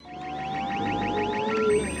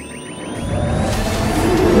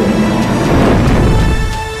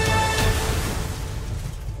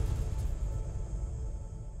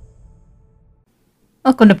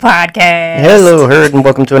Welcome to podcast. Hello, Herd, and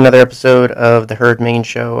welcome to another episode of the Herd Main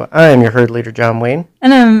Show. I am your Herd leader, John Wayne.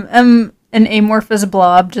 And I'm an amorphous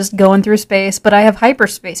blob just going through space, but I have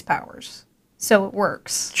hyperspace powers, so it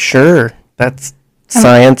works. Sure, that's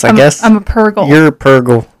science, I guess. I'm a Purgle. You're a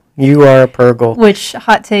Purgle. You are a Purgle. Which,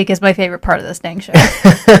 hot take, is my favorite part of this dang show.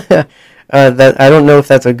 That I don't know if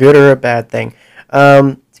that's a good or a bad thing.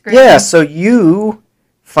 It's great. Yeah, so you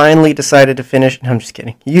finally decided to finish. No, I'm just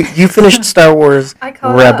kidding. You finished Star Wars I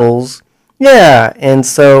caught Rebels. Yeah, and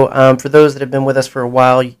so for those that have been with us for a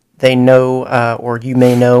while, they know, or you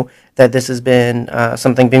may know, that this has been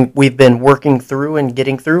something we've been working through and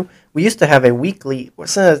getting through. We used to have a weekly,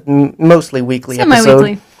 mostly weekly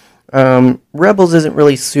Semi-weekly. episode. Rebels isn't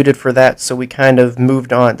really suited for that, so we kind of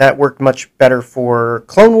moved on. That worked much better for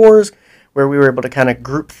Clone Wars, where we were able to kind of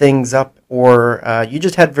group things up, or you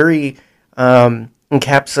just had very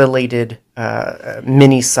encapsulated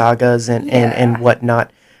mini sagas and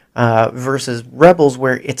whatnot, versus Rebels,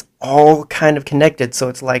 where it's all kind of connected. So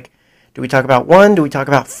it's like, do we talk about one? Do we talk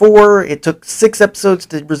about four? It took 6 episodes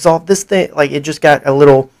to resolve this thing. Like, it just got a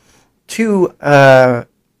little too...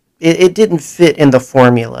 It didn't fit in the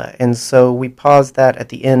formula, and so we paused that at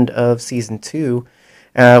the end of Season 2.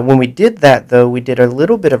 When we did that, though, we did a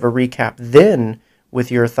little bit of a recap then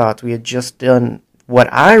with your thoughts. We had just done what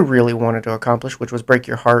I really wanted to accomplish, which was break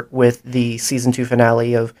your heart with the Season 2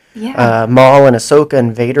 finale of Maul and Ahsoka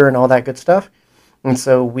and Vader and all that good stuff. And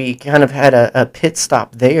so we kind of had a pit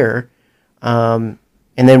stop there. And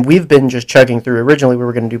then we've been just chugging through. Originally, we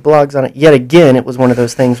were going to do blogs on it. Yet again, it was one of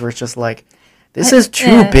those things where it's just like, this is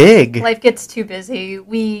too big. Life gets too busy.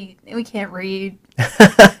 We can't read.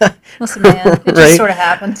 Listen, man, it just Right? sort of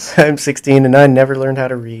happens. I'm 16 and I never learned how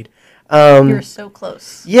to read. You're so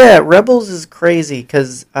close. Yeah, Rebels is crazy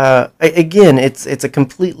because, again, it's a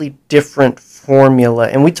completely different formula.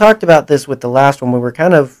 And we talked about this with the last one. We were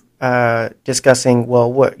kind of discussing,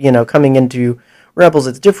 well, what, coming into Rebels,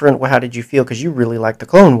 it's different. Well, how did you feel? Because you really liked the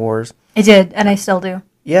Clone Wars. I did, and I still do.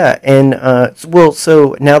 Yeah, and,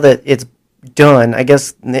 so now that it's done, I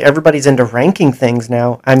guess everybody's into ranking things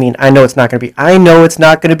now. I mean, I know it's not going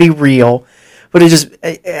to be real, but it just,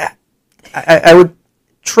 I would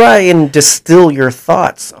try and distill your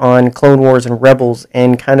thoughts on Clone Wars and Rebels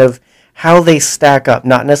and kind of how they stack up,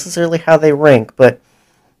 not necessarily how they rank, but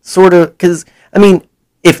sort of, because, I mean,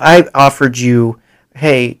 if I offered you,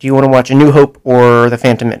 hey, do you want to watch A New Hope or The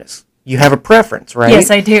Phantom Menace? You have a preference, right? Yes,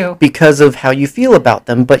 I do. Because of how you feel about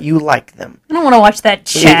them, but you like them. I don't want to watch that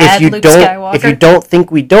Chad Luke Skywalker. If you don't think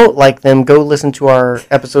we don't like them, go listen to our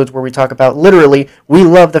episodes where we talk about, literally, we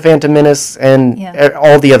love The Phantom Menace and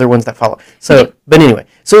all the other ones that follow. So, but anyway,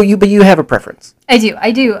 but you have a preference. I do. I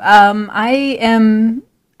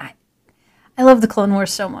love the Clone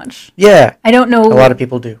Wars so much. Yeah. I don't know. A lot of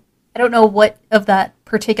people do. I don't know what of that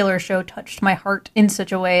particular show touched my heart in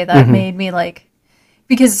such a way that made me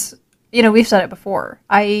because, we've said it before.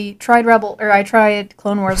 I tried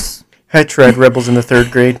Clone Wars. I tried Rebels in the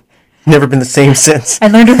 3rd grade. Never been the same since. I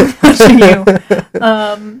learned it from watching you.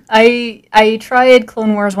 I tried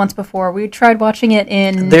Clone Wars once before. We tried watching it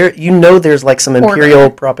in... There's like some Imperial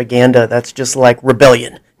propaganda that's just like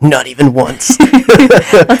rebellion. Not even once.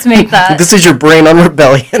 Let's make that. This is your brain on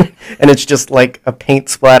rebellion. And it's just like a paint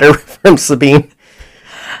splatter from Sabine.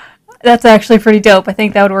 That's actually pretty dope. I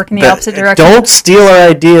think that would work in the opposite direction. Don't steal our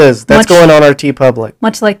ideas. That's going on our TeePublic.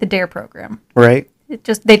 Much like the DARE program. Right?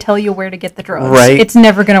 They tell you where to get the drugs. Right. It's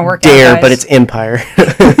never going to work DARE, out, guys. but it's Empire.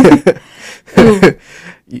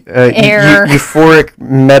 Air. Euphoric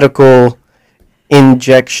medical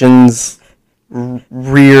injections,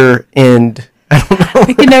 rear end. I don't know.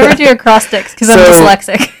 We could never do acrostics because I'm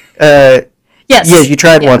dyslexic. Yes. Yeah, you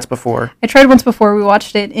tried once before. I tried once before. We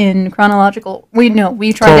watched it in chronological... We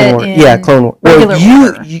tried Clone it in Clone War. regular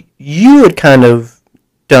order. You had kind of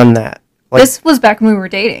done that. This was back when we were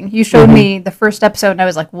dating. You showed me the first episode, and I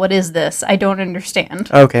was like, what is this? I don't understand.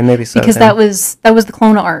 Okay, maybe so. Because that was the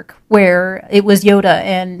Clone arc, where it was Yoda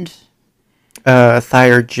and...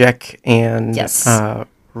 Thyr, Jek, and yes.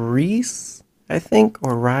 Reese, I think,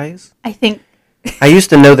 or Rise. I think... I used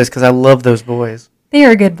to know this because I love those boys. They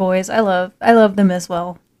are good boys. I love them as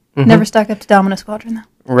well. Never stuck up to Domino Squadron,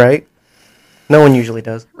 though. Right? No one usually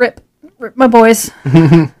does. Rip my boys.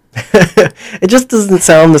 It just doesn't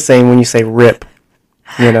sound the same when you say rip,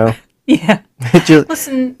 Yeah. It just,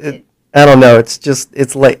 Listen... I don't know.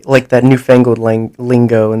 It's like that newfangled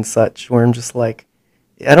lingo and such, where I'm just like,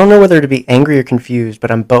 I don't know whether to be angry or confused,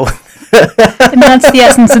 but I'm both. And that's the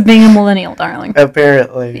essence of being a millennial, darling.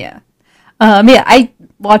 Apparently. Yeah. I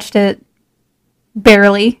watched it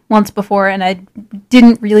barely once before, and I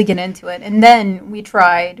didn't really get into it. And then we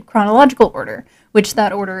tried chronological order, which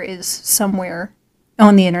that order is somewhere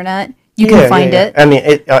on the internet. You can find it. I mean,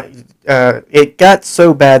 it got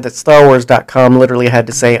so bad that StarWars.com literally had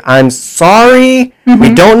to say, "I'm sorry,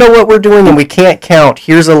 we don't know what we're doing and we can't count.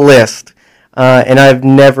 Here's a list." And I've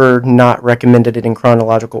never not recommended it in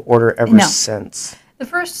chronological order ever since. The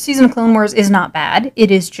first season of Clone Wars is not bad.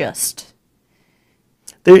 It is just...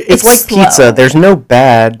 It's like slow. Pizza. There's no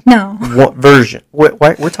bad version.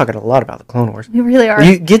 We're talking a lot about the Clone Wars. We really are.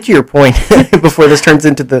 You get to your point before this turns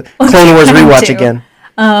into the Clone Wars rewatch again.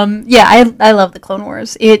 I love the Clone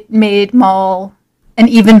Wars. It made Maul an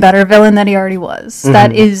even better villain than he already was.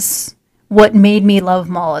 That is what made me love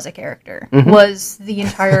Maul as a character, was the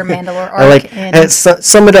entire Mandalore arc.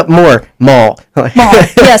 Sum it up more. Maul. Maul,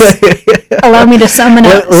 yes. Allow me to summon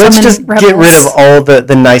up. Let's just rebels. Get rid of all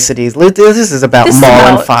the niceties. This is about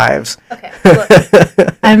Maul and fives. Okay,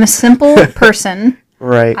 look. I'm a simple person.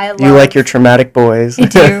 Right. You like your traumatic boys.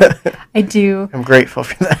 I do. I'm grateful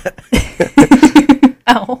for that.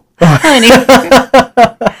 Ow. Honey.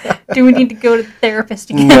 Do we need to go to the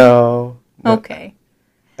therapist again? No. Okay.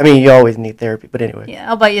 I mean, you always need therapy, but anyway. Yeah,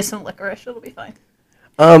 I'll buy you some licorice. It'll be fine.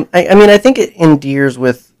 I think it endears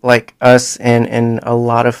with, like, us and a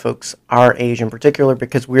lot of folks our age in particular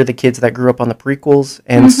because we're the kids that grew up on the prequels.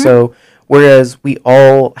 And so, whereas we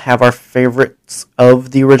all have our favorites of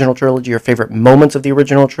the original trilogy or favorite moments of the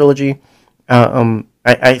original trilogy,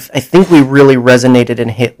 I think we really resonated and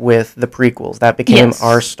hit with the prequels. That became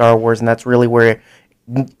our Star Wars, and that's really where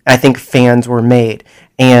I think fans were made.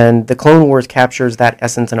 And the Clone Wars captures that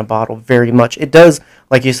essence in a bottle very much. It does,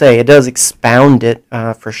 like you say, it does expound it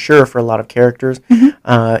for sure for a lot of characters.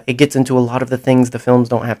 It gets into a lot of the things the films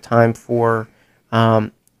don't have time for.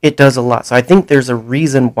 It does a lot. So I think there's a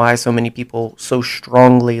reason why so many people so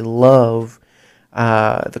strongly love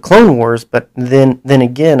the Clone Wars. But then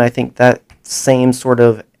again, I think that same sort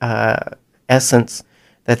of essence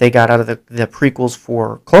that they got out of the prequels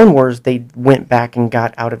for Clone Wars, they went back and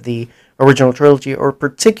got out of the original trilogy, or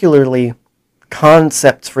particularly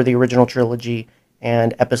concepts for the original trilogy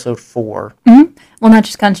and Episode 4. Well, not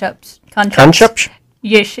just concepts. Concepts?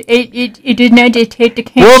 Yes, it did not dictate the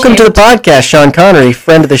concept. Welcome to the podcast, Sean Connery,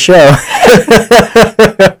 friend of the show.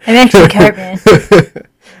 I'm actually Cartman.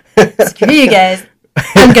 Screw you guys.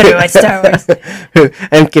 I'm gonna watch Star Wars.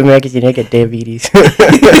 I'm Kim Magazine. I get diabetes.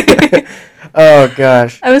 Oh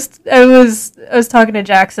gosh. I was talking to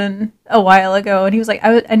Jackson a while ago, and he was like,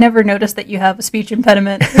 "I never noticed that you have a speech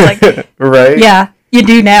impediment." Like, right? Yeah, you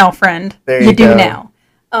do now, friend. There you do now.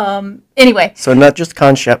 Anyway. So not just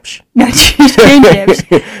concepts. Not just concepts.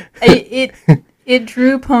 It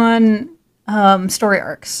drew upon story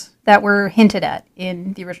arcs that were hinted at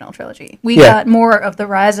in the original trilogy. We got more of the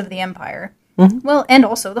rise of the Empire. Well, and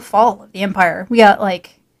also the fall of the Empire. We got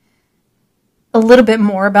like a little bit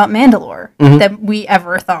more about Mandalore than we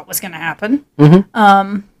ever thought was going to happen,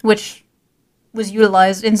 which was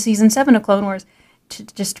utilized in Season 7 of Clone Wars to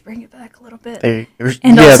bring it back a little bit.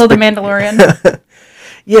 Also the Mandalorian.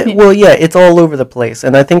 It's all over the place.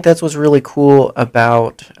 And I think that's what's really cool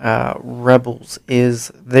about Rebels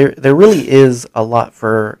is there really is a lot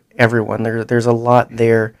for everyone. There's a lot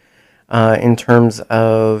there in terms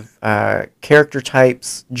of character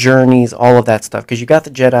types, journeys, all of that stuff. Because you got the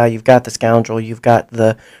Jedi, you've got the Scoundrel, you've got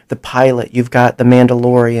the pilot, you've got the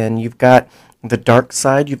Mandalorian, you've got the dark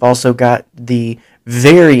side, you've also got the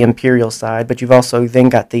very Imperial side, but you've also then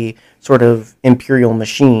got the sort of Imperial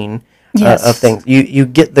machine of things. You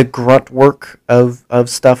get the grunt work of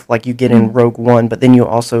stuff like you get in Rogue One, but then you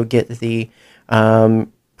also get the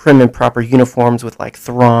prim and proper uniforms with like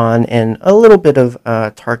Thrawn and a little bit of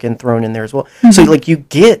Tarkin thrown in there as well. So like you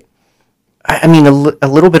get, I mean, a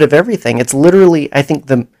little bit of everything. It's literally, I think,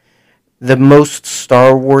 the most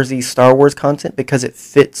Star Wars content because it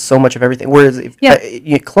fits so much of everything. Whereas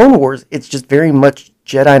Clone Wars, it's just very much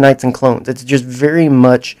Jedi Knights and clones. It's just very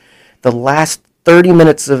much the last 30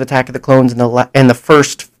 minutes of Attack of the Clones and the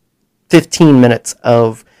first 15 minutes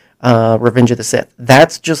of Revenge of the Sith.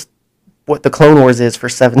 That's just what the Clone Wars is for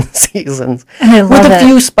 7 seasons. With a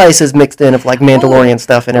few spices mixed in of like Mandalorian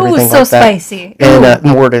stuff and everything like that. Spicy. And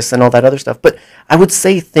Mortis and all that other stuff. But I would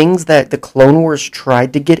say things that the Clone Wars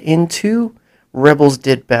tried to get into, Rebels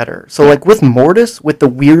did better. So like with Mortis, with the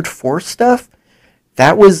weird Force stuff,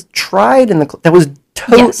 that was tried that was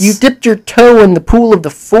you dipped your toe in the pool of the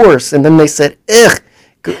Force and then they said, ugh,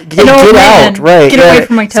 get out, right? Get away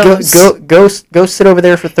from my toes. Go sit over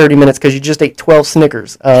there for 30 minutes because you just ate 12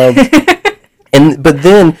 Snickers. But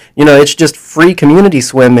then, it's just free community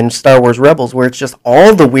swim in Star Wars Rebels where it's just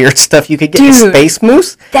all the weird stuff you could get. Dude, Space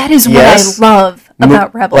Moose. That is what I love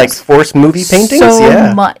about Rebels. Like Force movie paintings?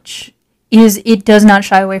 So much is it does not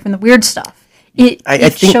shy away from the weird stuff.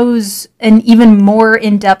 It shows an even more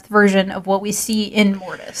in-depth version of what we see in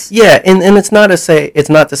Mortis. Yeah, and it's not to say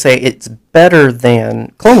it's better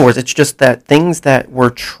than Clone Wars. It's just that things that were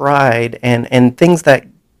tried and things that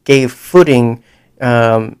gave footing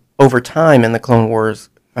over time in the Clone Wars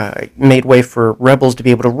made way for Rebels to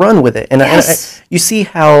be able to run with it. And yes. you see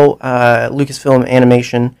how Lucasfilm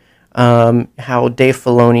Animation, how Dave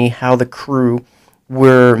Filoni, how the crew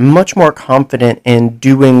were much more confident in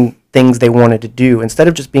doing things they wanted to do instead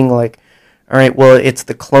of just being like, all right, well, it's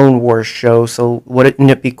the Clone Wars show, so wouldn't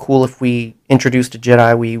it be cool if we introduced a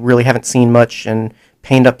Jedi we really haven't seen much and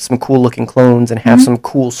paint up some cool looking clones and have some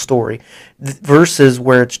cool story, versus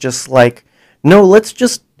where it's just like, no, let's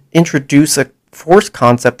just introduce a Force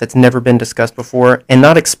concept that's never been discussed before and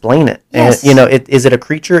not explain it. Yes. And, is it a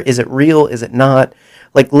creature? Is it real? Is it not?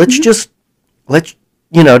 Like, let's to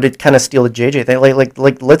kind of steal the JJ thing,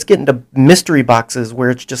 like let's get into mystery boxes where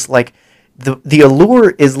it's just like the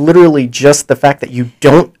allure is literally just the fact that you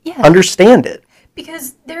don't understand it.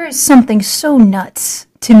 Because there is something so nuts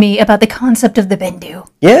to me about the concept of the Bendu.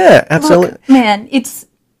 Yeah, absolutely. Look, man, it's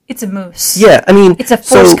a moose. Yeah, I mean, it's a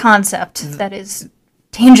Force concept that is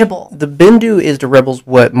tangible. The Bendu is to Rebels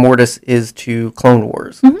what Mortis is to Clone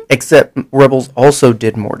Wars. Except Rebels also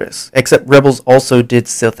did Mortis. Except Rebels also did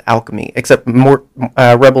Sith alchemy. Except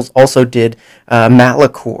Rebels also did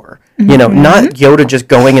Malachor. Not Yoda just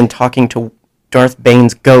going and talking to Darth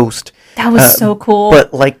Bane's ghost. That was so cool.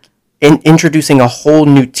 But like introducing a whole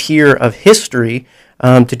new tier of history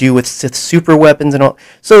to do with Sith super weapons and all.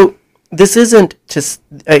 So this isn't this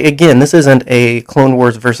isn't a Clone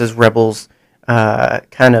Wars versus Rebels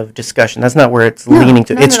kind of discussion. That's not where it's leaning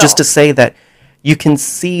to. It's just to say that you can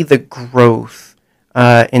see the growth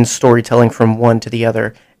in storytelling from one to the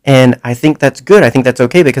other. And I think that's good. I think that's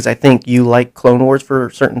okay because I think you like Clone Wars for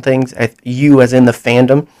certain things, you as in the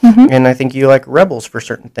fandom, and I think you like Rebels for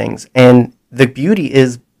certain things. And the beauty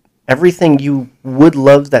is everything you would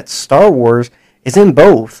love that Star Wars is in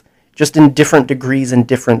both, just in different degrees and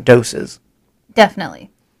different doses. Definitely.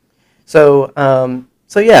 So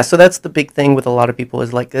that's the big thing with a lot of people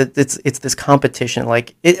is like it's this competition.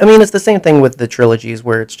 Like it's the same thing with the trilogies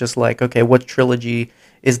where it's just like, okay, what trilogy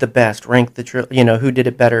is the best? Rank the who did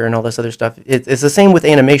it better and all this other stuff. It's the same with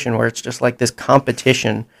animation where it's just like this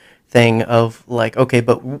competition thing of like, okay,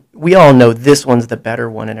 but we all know this one's the better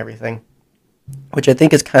one and everything, which I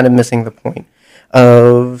think is kind of missing the point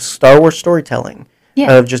of Star Wars storytelling,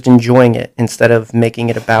 of just enjoying it instead of making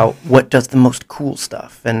it about what does the most cool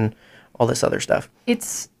stuff and all this other stuff.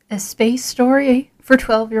 It's a space story for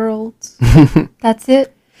 12-year-olds. That's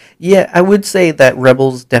it. Yeah, I would say that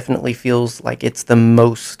Rebels definitely feels like it's the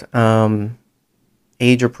most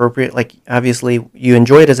age appropriate. Like, obviously, you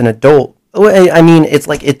enjoy it as an adult. I mean, it's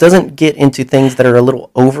like it doesn't get into things that are a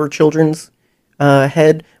little over children's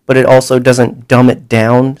head, but it also doesn't dumb it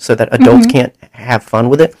down so that adults can't have fun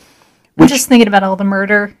with it. I'm just thinking about all the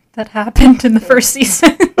murder that happened in the first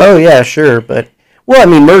season. Oh, yeah, sure, but... Well, I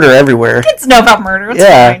mean, murder everywhere. Kids know about murder. It's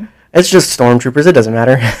fine. It's just stormtroopers. It doesn't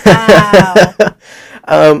matter.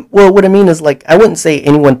 Wow. Well, what I mean is, like, I wouldn't say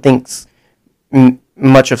anyone thinks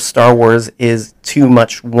much of Star Wars is too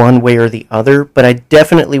much one way or the other, but I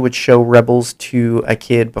definitely would show Rebels to a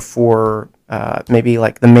kid before maybe,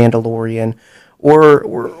 like, The Mandalorian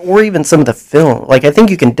or even some of the film. Like, I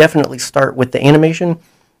think you can definitely start with the animation,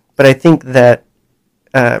 but I think that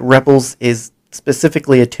Rebels is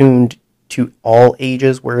specifically attuned to all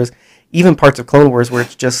ages, whereas even parts of Clone Wars where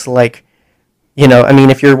it's just like,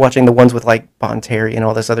 if you're watching the ones with like Bon Terry and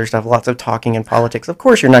all this other stuff, lots of talking and politics, of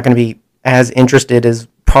course you're not going to be as interested as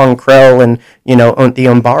Pong Krell and, the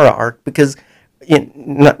Umbara arc because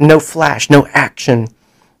no flash, no action,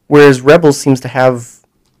 whereas Rebels seems to have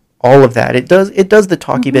all of that. It does the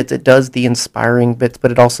talky bits, it does the inspiring bits,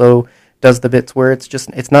 but it also does the bits where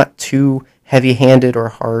it's not too heavy-handed or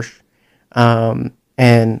harsh.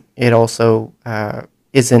 And it also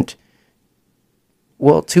isn't,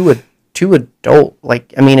 well, too adult.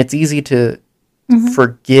 Like, I mean, it's easy to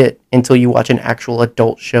forget until you watch an actual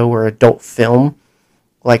adult show or adult film.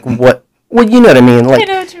 Like, well, you know what I mean? Like,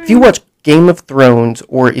 if you watch Game of Thrones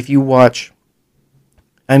or if you watch,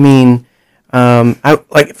 for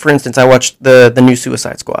instance, I watched the new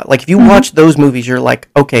Suicide Squad. Like, if you watch those movies, you're like,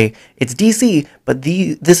 okay, it's DC, but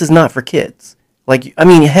this is not for kids. Like, I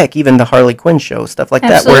mean, heck, even the Harley Quinn show, stuff like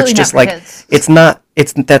that, where it's just like, kids.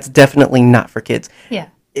 That's definitely not for kids. Yeah.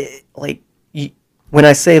 When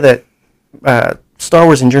I say that Star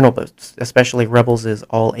Wars in general, but especially Rebels is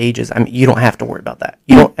all ages, I mean, you don't have to worry about that.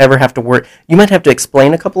 You don't ever have to worry. You might have to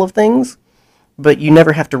explain a couple of things, but you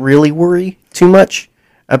never have to really worry too much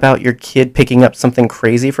about your kid picking up something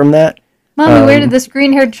crazy from that. Mommy, where did this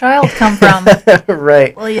green-haired child come from?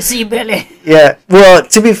 Right. Well, you see, Billy. Yeah. Well,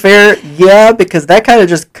 to be fair, yeah, because that kind of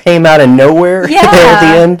just came out of nowhere there at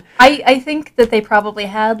the end. I think that they probably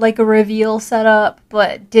had like a reveal set up,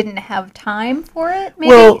 but didn't have time for it, maybe?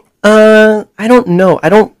 Well, I don't know. I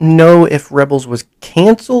don't know if Rebels was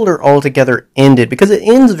canceled or altogether ended, because it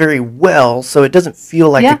ends very well, so it doesn't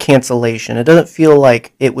feel like a cancellation. It doesn't feel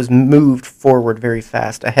like it was moved forward very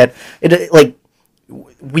fast ahead.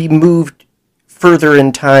 We moved further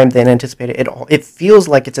in time than anticipated. It feels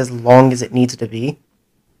like it's as long as it needs to be.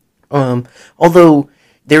 Although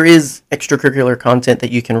there is extracurricular content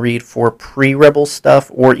that you can read for pre-Rebel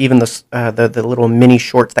stuff, or even the little mini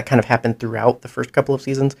shorts that kind of happen throughout the first couple of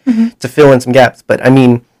seasons to fill in some gaps. But I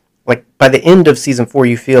mean, like by the end of season 4,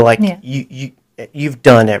 you feel like you've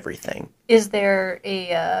done everything. Is there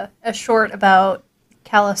a short about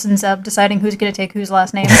Callus and Zeb deciding who's going to take whose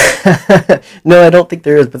last name? No, I don't think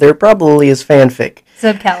there is, but there probably is fanfic.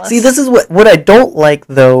 Zeb Callus. See, this is what I don't like,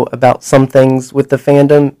 though, about some things with the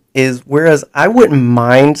fandom is, whereas I wouldn't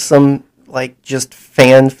mind some, like, just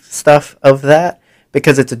fan stuff of that,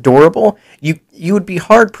 because it's adorable, you would be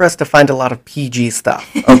hard-pressed to find a lot of PG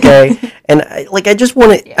stuff, okay? And, I just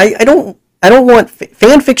want to... Yeah. I don't want...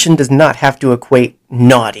 Fan fiction does not have to equate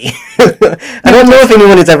naughty. I don't know if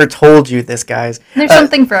anyone has ever told you this, guys. There's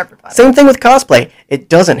something for everybody. Same thing with cosplay. It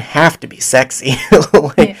doesn't have to be sexy.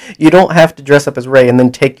 You don't have to dress up as Rey and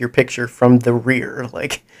then take your picture from the rear.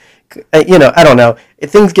 I don't know.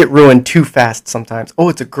 Things get ruined too fast sometimes. Oh,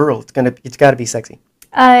 it's a girl. It's got to be sexy.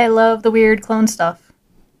 I love the weird clone stuff.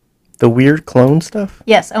 The weird clone stuff?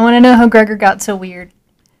 Yes, I want to know how Gregor got so weird.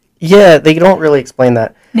 Yeah, they don't really explain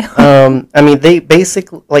that. No. I mean, they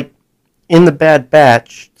basically, in the Bad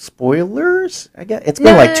Batch, spoilers, I guess? It's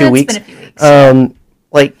been 2 weeks. It's been a few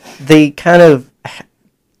weeks. They kind of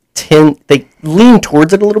they lean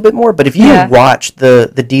towards it a little bit more, but if you watch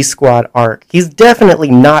the D-Squad arc, he's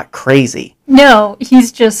definitely not crazy. No,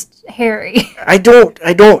 he's just hairy. I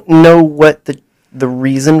don't know what the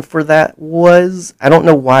reason for that was. I don't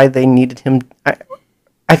know why they needed him.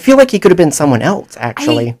 I feel like he could have been someone else,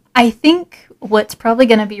 actually. I think what's probably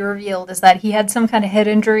going to be revealed is that he had some kind of head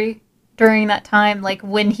injury during that time, like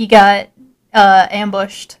when he got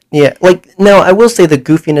ambushed. Yeah, no, I will say the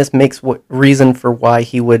goofiness makes reason for why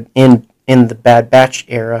he would, in the Bad Batch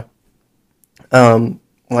era,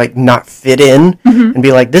 not fit in and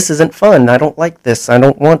be like, this isn't fun, I don't like this, I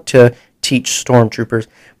don't want to teach stormtroopers.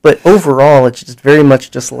 But overall, it's just very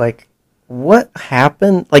much just like, what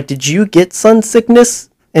happened? Did you get sun sickness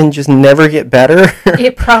and just never get better?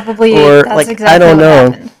 It probably, or that's exactly I don't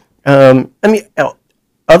know. Happened. I mean,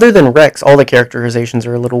 other than Rex, all the characterizations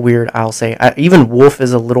are a little weird, I'll say. Even Wolf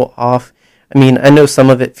is a little off. I mean, I know some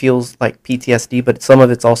of it feels like PTSD, but some of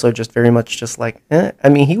it's also just very much just I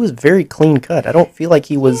mean, he was very clean cut. I don't feel like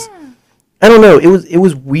he was... Yeah. I don't know. It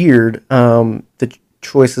was weird, the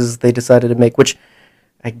choices they decided to make, which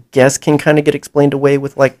I guess can kind of get explained away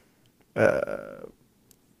with 17,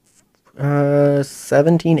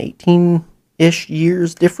 18-ish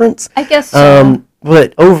years difference. I guess so.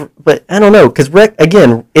 But I don't know, because Rex,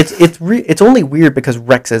 again, it's only weird because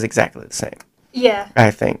Rex is exactly the same. Yeah.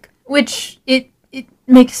 I think. Which it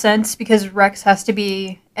makes sense because Rex has to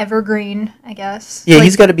be evergreen, I guess. Yeah,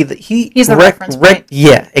 he's got to be he's the reference point.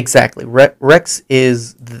 Yeah, exactly. Rex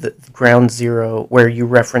is the ground zero where you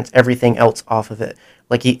reference everything else off of it.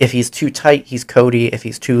 If he's too tight, he's Cody. If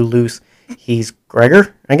he's too loose, he's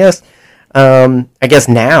Gregor, I guess. I guess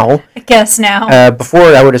now.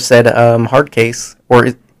 Before I would have said Hardcase,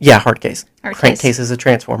 Hardcase. Crankcase is a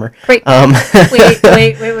Transformer. Wait.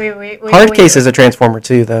 Wait. Hardcase is a Transformer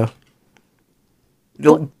too, though.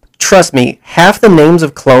 Trust me, half the names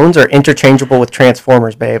of clones are interchangeable with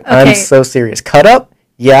Transformers, babe. Okay. I'm so serious. Cut Up?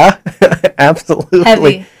 Yeah,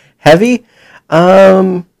 absolutely. Heavy?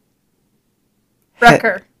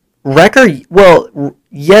 Wrecker. Wrecker? Well,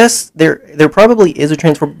 yes, there probably is a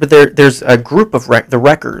Transformer, but there's a group of the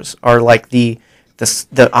Wreckers are like the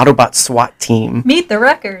Autobot SWAT team. Meet the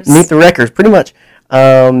Wreckers, pretty much.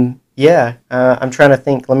 I'm trying to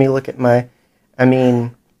think. Let me look at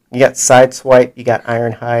you got Sideswipe, you got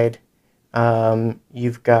Ironhide,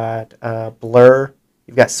 you've got Blur,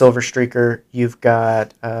 you've got Silver Streaker, you've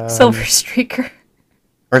got... Silver Streaker.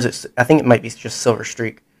 Or is it... I think it might be just Silver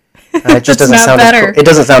Streak. It just doesn't sound better. as cool. It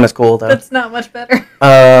doesn't sound as cool, though. That's not much better.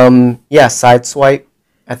 Sideswipe.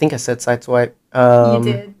 I think I said Sideswipe. You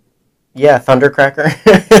did. Yeah,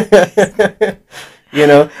 Thundercracker.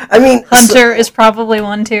 I mean... Hunter is probably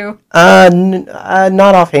one, too.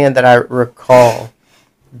 Not offhand that I recall.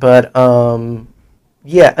 But, I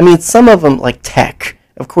mean, some of them, like Tech.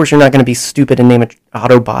 Of course, you're not going to be stupid and name an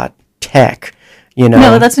Autobot tech. You know?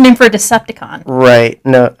 No, that's the name for a Decepticon. Right.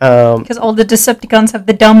 No. Because all the Decepticons have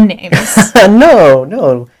the dumb names.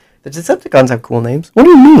 No. The Decepticons have cool names. What do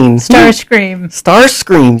you mean? Starscream.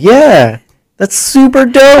 Starscream. Yeah. That's super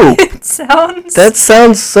dope. That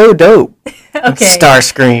sounds so dope. Okay.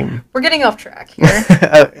 Starscream. We're getting off track here.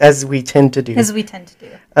 As we tend to do.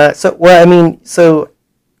 So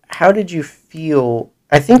how did you feel?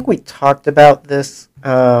 I think we talked about this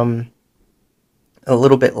a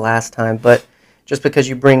little bit last time, but just because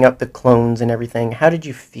you bring up the clones and everything, how did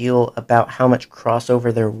you feel about how much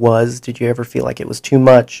crossover there was? Did you ever feel like it was too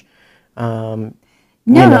much? No,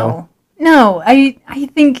 I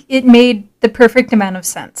think it made the perfect amount of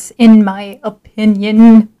sense, in my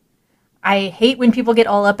opinion. I hate when people get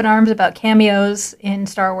all up in arms about cameos in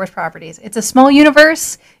Star Wars properties. It's a small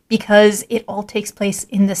universe because it all takes place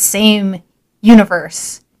in the same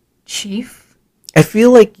universe. Chief? I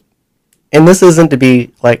feel like, and this isn't to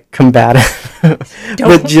be like combative,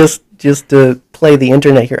 but just to play the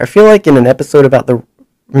internet here, I feel like in an episode about the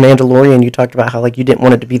Mandalorian, you talked about how like you didn't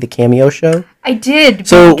want it to be the cameo show. I did.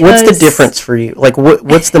 So what's the difference for you? Like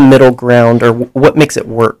what's the middle ground, or what makes it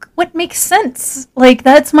work? What makes sense? Like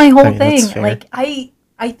that's my whole thing. Like I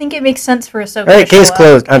think it makes sense for Ahsoka. All right, case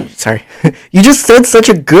closed. I'm sorry. You just said such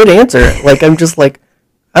a good answer. Like I'm just like,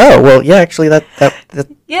 oh well, yeah. Actually,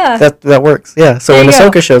 that works. Yeah. So when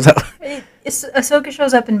Ahsoka shows up, Ahsoka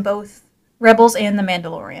shows up in both Rebels and The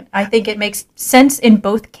Mandalorian. I think it makes sense in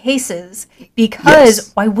both cases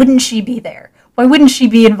because why wouldn't she be there? Why wouldn't she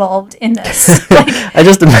be involved in this? Like, I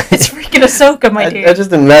just imagine it's freaking Ahsoka, my dude. I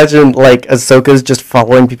just imagine like Ahsoka's just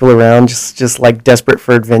following people around, just like desperate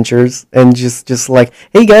for adventures, and just like,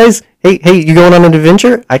 hey guys, hey, you going on an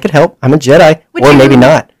adventure? I could help. I'm a Jedi, or maybe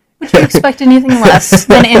not. Would you expect anything less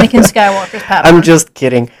than Anakin Skywalker's power? I'm just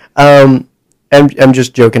kidding. I'm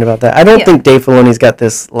just joking about that. I don't think Dave Filoni's got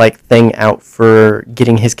this like thing out for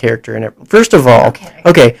getting his character in it. First of all,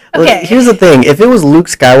 okay. Here's the thing: if it was Luke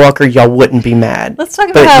Skywalker, y'all wouldn't be mad. Let's talk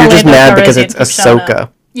about how you're just mad because it's Ahsoka.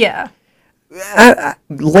 Ahsoka. Yeah.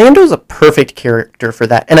 Lando's a perfect character for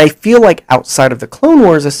that, and I feel like outside of the Clone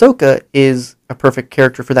Wars, Ahsoka is a perfect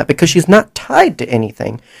character for that because she's not tied to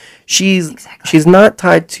anything. She's not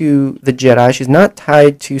tied to the Jedi. She's not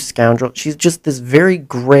tied to Scoundrel. She's just this very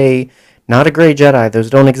gray. Not a gray Jedi; those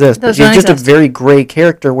don't exist. But she's just a very gray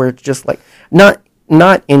character, where it's just like not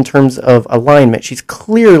in terms of alignment. She's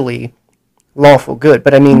clearly lawful good,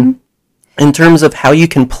 but I mean, in terms of how you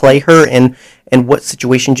can play her and what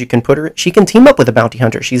situations you can put her in, she can team up with a bounty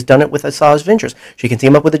hunter. She's done it with Asajj Ventress. She can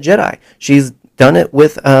team up with a Jedi. She's done it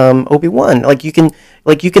with Obi-Wan. Like you can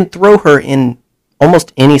throw her in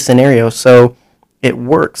almost any scenario. So. It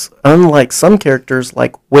works. Unlike some characters,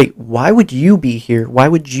 like, wait, why would you be here? Why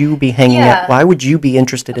would you be hanging out? Why would you be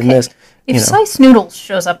interested in this? If Slice Noodles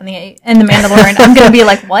shows up in the Mandalorian, I'm gonna be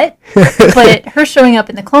like, what? But her showing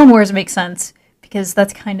up in the Clone Wars makes sense because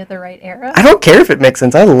that's kind of the right era. I don't care if it makes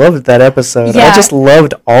sense. I loved that episode. I just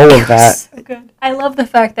loved all of that. So good. I love the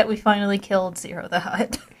fact that we finally killed Zero the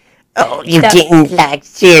Hutt. Oh, you didn't like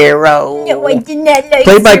Zero. No, I did not like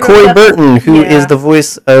Played by Zero Corey Burton, who is the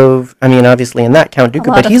voice of, I mean, obviously in that Count Dooku,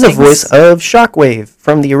 but he's a voice of Shockwave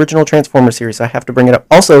from the original Transformers series. So I have to bring it up.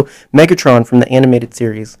 Also, Megatron from the animated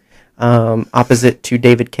series, opposite to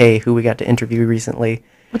David Kaye, who we got to interview recently.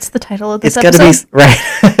 What's the title of this episode? It's got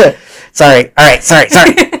to be, right. Sorry. All right, sorry.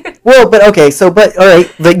 Well, but okay, all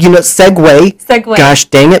right, but segue. Gosh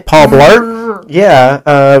dang it, Paul Blart.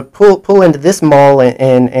 Yeah, pull into this mall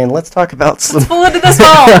and let's talk about some. Let's pull into this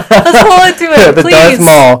mall. Let's pull into it, the please. Darth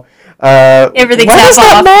Mall. Everything's why does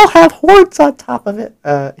that mall have hordes on top of it?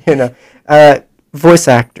 Voice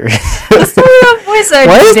actors. Let's talk about voice actors.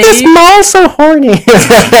 Why is this mall so horny?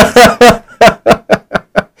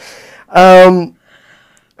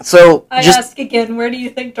 So I ask again, where do you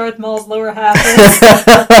think Darth Maul's lower half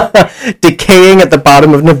is? Decaying at the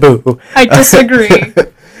bottom of Naboo. I disagree.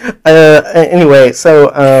 Anyway,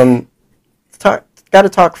 so got to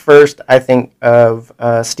talk first, I think, of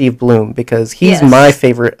Steve Blum, because he's my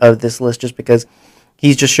favorite of this list just because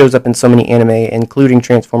he just shows up in so many anime, including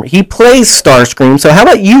Transformers. He plays Starscream, so how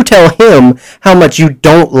about you tell him how much you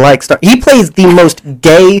don't like He plays the most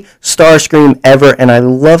gay Starscream ever, and I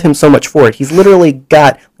love him so much for it. He's literally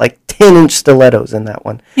got like 10-inch stilettos in that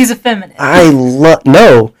one. He's effeminate.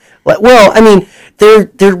 No. Well, I mean,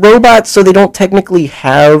 they're robots, so they don't technically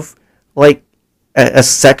have like a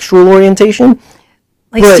sexual orientation.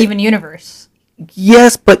 Like Steven Universe.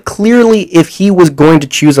 Yes, but clearly, if he was going to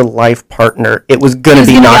choose a life partner, it was going to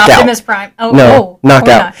be Knockout. Optimus Prime.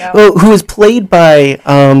 Knockout. Well, who was played by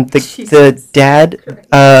the dad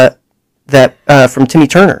from Timmy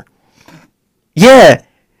Turner. Yeah.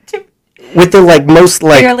 with the like most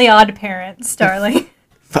like Fairly Odd Parents, darling.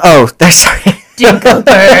 Oh, that's sorry. Jim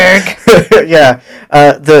Goldberg. Yeah,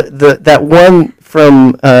 the that one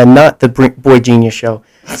from not the Boy Genius show.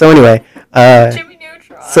 So anyway, Jimmy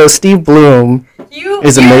Neutron. so Steve Bloom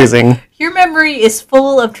is amazing. Your memory is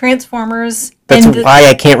full of Transformers. That's and why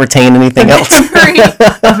I can't retain anything else. memory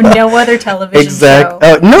of no other television show.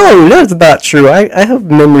 No, that's not true. I have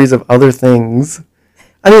memories of other things.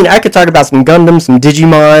 I mean, I could talk about some Gundam, some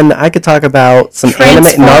Digimon. I could talk about some anime,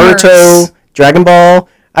 Naruto, Dragon Ball.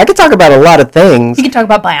 I could talk about a lot of things. You can talk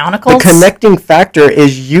about Bionicles. The connecting factor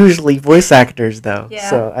is usually voice actors, though. Yeah.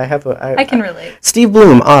 So I can relate. Steve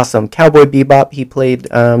Bloom, awesome. Cowboy Bebop, he played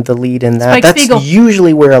the lead in that. Spike That's Spiegel.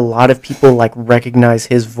 usually where a lot of people like recognize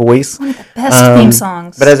his voice. One of the best theme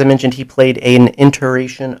songs. But as I mentioned, he played an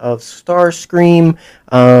iteration of Starscream.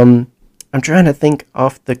 I'm trying to think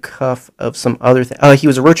off the cuff of some other thing. He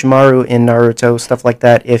was Orochimaru in Naruto, stuff like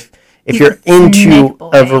that. If you're into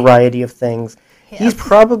a variety of things. Yep. He's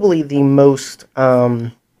probably the most...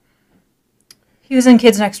 he was in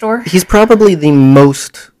Kids Next Door. He's probably the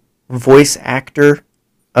most voice actor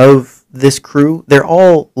of this crew. They're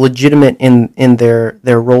all legitimate in their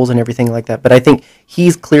roles and everything like that. But I think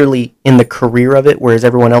he's clearly in the career of it, whereas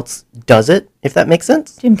everyone else does it, if that makes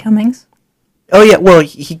sense. Jim Cummings. Oh, yeah. Well,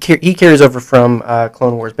 he carries over from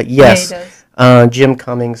Clone Wars. But yes, yeah, Jim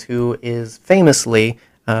Cummings, who is famously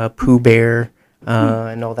Pooh Bear...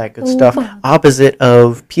 and all that good stuff. Opposite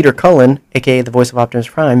of Peter Cullen, a.k.a. the voice of Optimus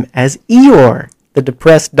Prime, as Eeyore, the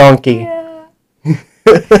depressed donkey. Yeah.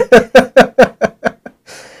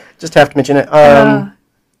 Just have to mention it.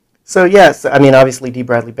 So, yes, I mean, obviously, D.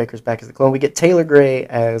 Bradley Baker's back as the clone. We get Taylor Gray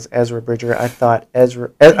as Ezra Bridger. I thought I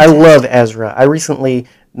love Ezra. I recently,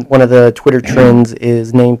 one of the Twitter trends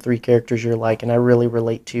is name 3 characters you're like, and I really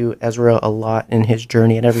relate to Ezra a lot in his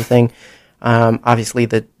journey and everything. Obviously,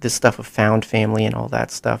 this stuff of found family and all that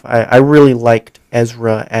stuff. I really liked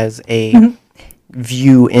Ezra as a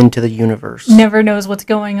view into the universe. Never knows what's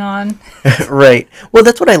going on. Right. Well,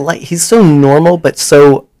 that's what I like. He's so normal, but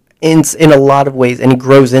so in a lot of ways, and he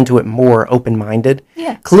grows into it more open-minded.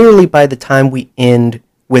 Yeah. Clearly, by the time we end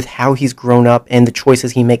with how he's grown up and the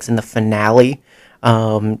choices he makes in the finale,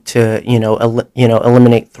 to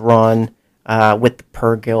eliminate Thrawn with the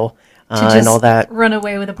Purrgil. And all that. Run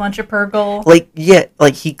away with a bunch of Purrgil.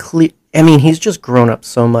 He's just grown up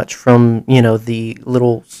so much from, the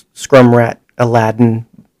little scrum rat Aladdin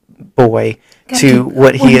boy to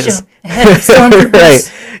what he is.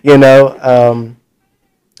 Right.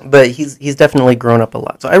 But he's definitely grown up a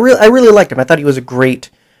lot. So I really liked him. I thought he was a great,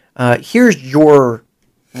 here's your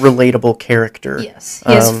relatable character. Yes.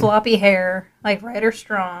 He has floppy hair, like Ryder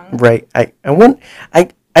Strong. Right.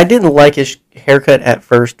 I didn't like his haircut at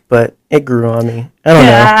first, but it grew on me. I don't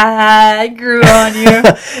know. It grew on you.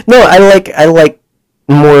 No, I like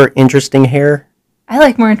more interesting hair. I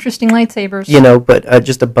like more interesting lightsabers. But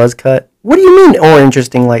just a buzz cut. What do you mean more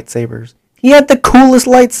interesting lightsabers? He had the coolest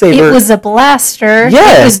lightsaber. It was a blaster.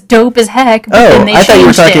 Yeah. It was dope as heck, but then they I thought you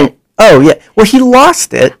were talking... it. Oh, yeah. Well, he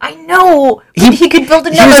lost it. I know. He could build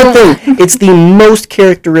another one. Here's the thing. It's the most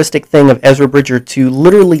characteristic thing of Ezra Bridger to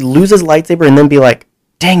literally lose his lightsaber and then be like,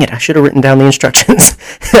 dang it, I should have written down the instructions.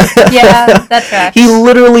 Yeah, that tracks. He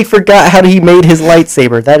literally forgot how he made his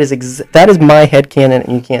lightsaber. That is my headcanon,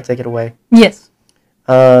 and you can't take it away. Yes.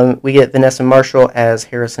 We get Vanessa Marshall as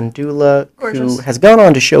Harrison Dula, Gorgeous. who has gone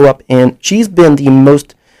on to show up in... She's been the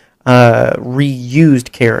most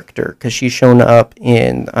reused character, because she's shown up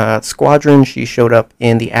in Squadron, she showed up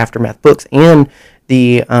in the Aftermath books, and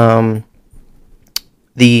the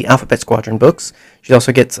Alphabet Squadron books. She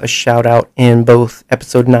also gets a shout out in both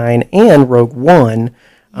Episode 9 and Rogue One.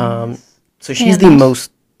 So she's the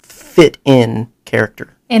most fit in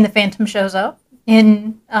character. And the Phantom shows up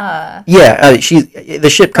in the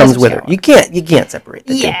ship comes with her. You can't separate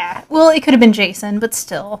the two. Yeah. Well, it could have been Jason, but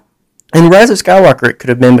still. In Rise of Skywalker it could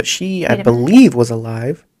have been, but she, I believe, was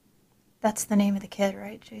alive. That's the name of the kid,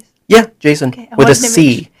 right, Jason? Yeah, Jason. Okay, with a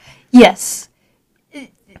C. Yes.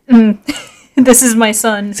 This is my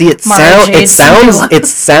son. See, it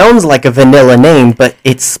sounds like a vanilla name, but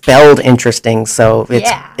it's spelled interesting, so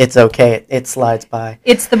it's okay. It slides by.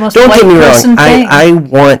 It's the most Don't white get me person wrong. thing. I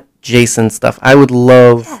want Jason stuff. I would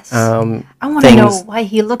love. Yes. I want to know why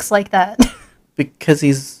he looks like that. Because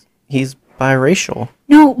he's biracial.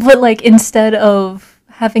 No, but like instead of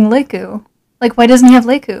having Leku, like why doesn't he have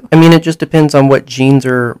Leku? I mean, it just depends on what genes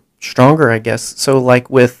are stronger, I guess. So like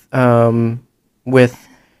with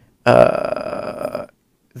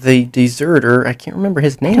the deserter, I can't remember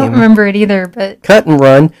his name. I don't remember it either, but Cut and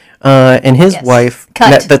Run, and his wife.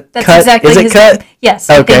 Cut. That's exactly Is it his Cut? Name. Yes,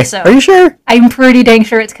 okay. I think so. Are you sure? I'm pretty dang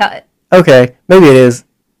sure it's Cut. Okay, maybe it is.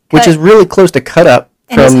 Which is really close to Cut Up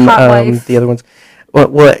from the other ones.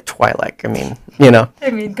 What Twi'lek? I mean,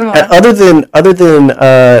 come on. Other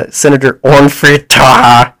than Senator Ornfrith,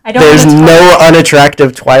 there's no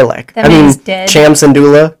unattractive Twi'lek. That man's dead. Cham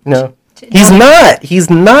Syndulla. No, he's not. He's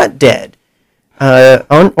not dead.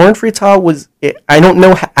 Ornfrith was. I don't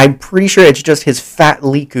know. I'm pretty sure it's just his fat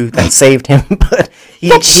Liku that saved him. But he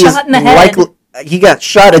got shot in the head. He got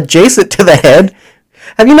shot adjacent to the head.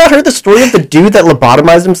 Have you not heard the story of the dude that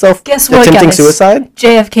lobotomized himself attempting suicide?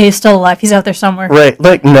 JFK is still alive. He's out there somewhere. Right.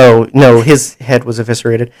 No, his head was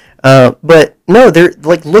eviscerated. But no,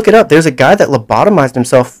 look it up. There's a guy that lobotomized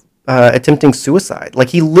himself attempting suicide. Like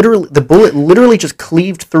the bullet literally just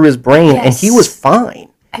cleaved through his brain and he was fine.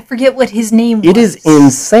 I forget what his name was. It is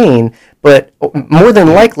insane, but more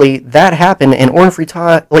than likely that happened and Ornfrith,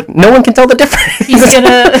 no one can tell the difference. He's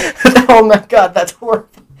gonna... Oh my god, that's horrible.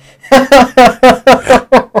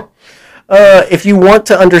 If you want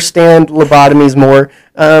to understand lobotomies more,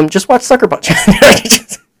 just watch Sucker Punch.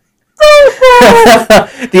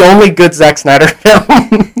 The only good Zack Snyder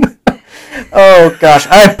film. Oh gosh,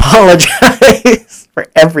 I apologize for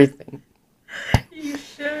everything. You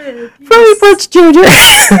should. Freddie Prinze Jr.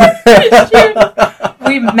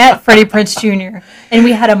 We met Freddie Prinze Jr. and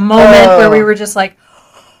we had a moment where we were just like,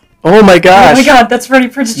 oh my gosh. Oh my god, that's Freddie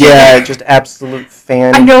Prinze Jr. Yeah, just absolute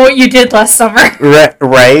fan. I know what you did last summer.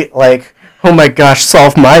 Right? Like, oh my gosh,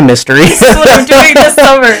 solve my mystery. This is what I'm doing this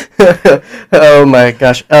summer. Oh my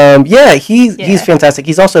gosh. Yeah, he's fantastic.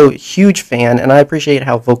 He's also a huge fan, and I appreciate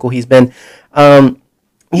how vocal he's been.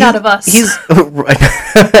 Not of us.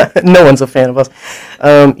 No one's a fan of us.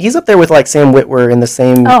 He's up there with like Sam Witwer in the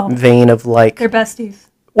same vein of like... They're besties.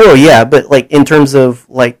 Well, yeah, but like in terms of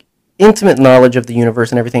like intimate knowledge of the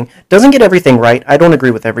universe and everything, doesn't get everything right. I don't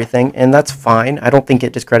agree with everything, and that's fine. I don't think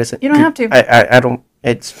it discredits it. You don't have to. I don't.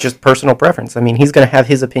 It's just personal preference. I mean, he's going to have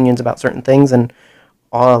his opinions about certain things and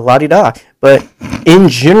la-di-da. But in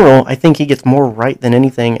general, I think he gets more right than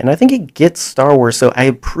anything, and I think he gets Star Wars, so I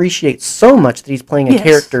appreciate so much that he's playing a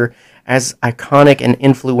character as iconic and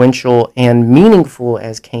influential and meaningful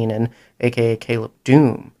as Kanan, a.k.a. Caleb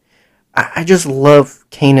Dume. I just love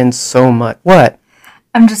Kanan so much. What?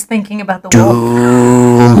 I'm just thinking about the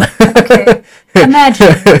Doom. Okay. Imagine.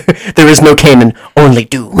 There is no Kanan, only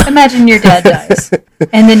Doom. Imagine your dad dies.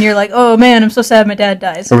 And then you're like, oh man, I'm so sad my dad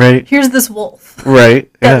dies. Right. Here's this wolf.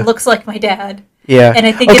 Right. That looks like my dad. Yeah. And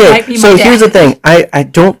I think it might be my dad. So here's the thing. I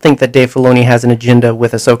don't think that Dave Filoni has an agenda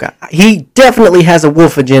with Ahsoka. He definitely has a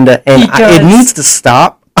wolf agenda, and it needs to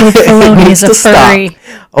stop. Dave Filoni is a furry.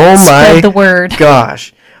 Oh my Spread the word.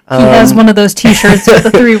 Gosh. He has one of those T-shirts with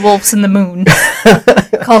the 3 wolves in the moon.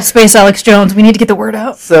 Called Space Alex Jones. We need to get the word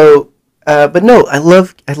out. So, but no, I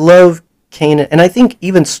love Kanan, and I think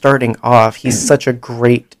even starting off, he's such a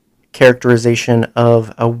great characterization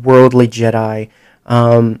of a worldly Jedi.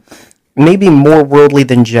 Maybe more worldly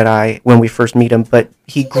than Jedi when we first meet him, but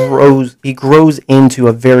he grows into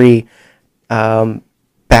a very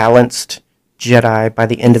balanced Jedi by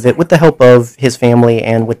the end of it, with the help of his family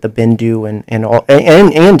and with the Bendu and all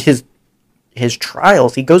and his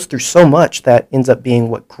trials. He goes through so much that ends up being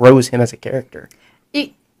what grows him as a character.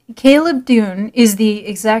 Caleb Dune is the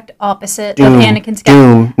exact opposite of Anakin Skywalker.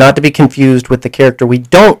 Doom, not to be confused with the character we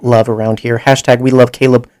don't love around here. # we love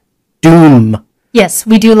Caleb Doom. Yes,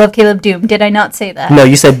 we do love Caleb Doom. Did I not say that? No,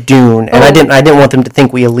 you said Dune, and I didn't want them to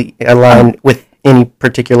think we align with any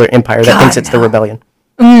particular empire that thinks it's the rebellion.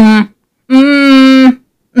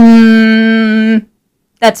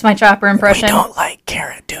 That's my Chopper impression. We don't like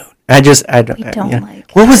Cara Dune. I don't. We don't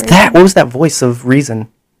like. What was that? What was that voice of reason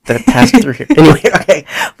that passed through here? Anyway, okay.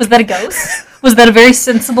 Was that a ghost? Was that a very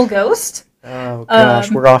sensible ghost? Oh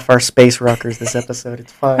gosh, we're off our space rockers this episode.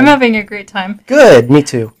 It's fine. I'm having a great time. Good, me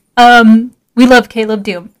too. We love Caleb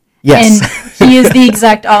Doom. Yes. And he is the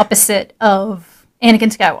exact opposite of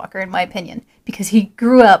Anakin Skywalker, in my opinion, because he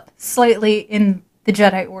grew up slightly in the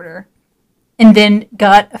Jedi Order and then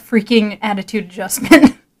got a freaking attitude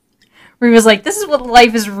adjustment where he was like, this is what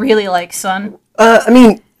life is really like, son. I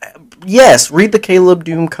mean, yes, read the Caleb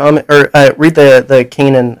Doom comic, or read the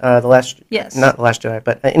Kanan, the last, not the Last Jedi,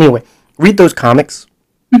 but anyway, read those comics.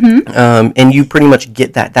 Mm-hmm. And you pretty much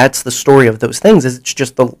get that. That's the story of those things. Is it's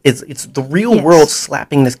just it's the real world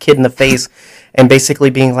slapping this kid in the face and basically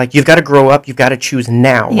being like, you've got to grow up. You've got to choose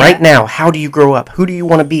now, right now. How do you grow up? Who do you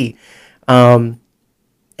want to be? And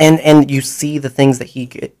you see the things that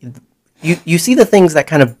you see the things that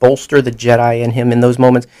kind of bolster the Jedi in him in those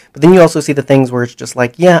moments. But then you also see the things where it's just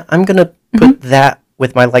like, yeah, I'm gonna put that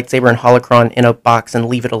with my lightsaber and holocron in a box and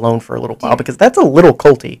leave it alone for a little while because that's a little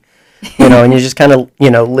culty. And you just kind of,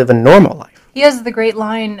 live a normal life. He has the great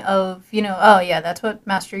line of, oh yeah, that's what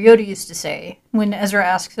Master Yoda used to say when Ezra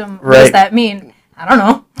asks him, what does that mean? I don't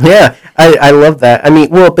know. Yeah, I love that. I mean,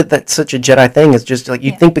 well, but that's such a Jedi thing. It's just like,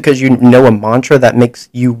 you think because you know a mantra that makes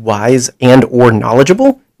you wise and or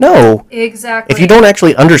knowledgeable? No. Exactly. If you don't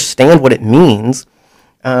actually understand what it means.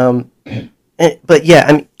 But yeah,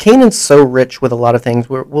 I mean, Kanan's so rich with a lot of things.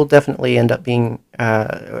 We'll definitely end up being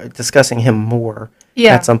discussing him more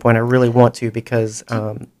at some point. I really want to, because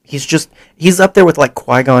he's up there with like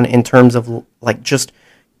Qui-Gon in terms of like just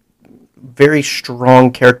very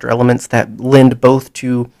strong character elements that lend both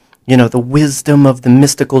to, the wisdom of the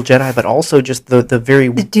mystical Jedi, but also just the very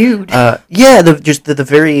dude. The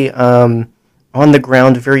very on the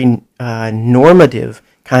ground, very normative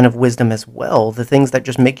kind of wisdom as well. The things that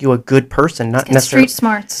just make you a good person, not necessarily street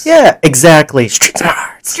smarts. Yeah, exactly. Street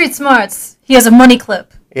smarts. Street smarts. He has a money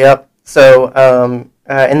clip. Yep. So,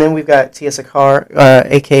 and then we've got Tia Sakar,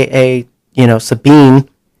 aka Sabine.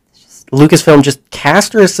 Lucasfilm just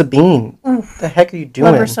cast her as Sabine. Oof. What the heck are you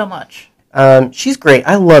doing? Love her so much. She's great.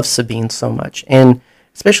 I love Sabine so much, and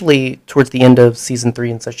especially towards the end of season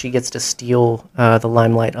 3 and such, she gets to steal the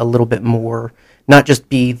limelight a little bit more. Not just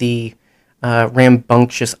be the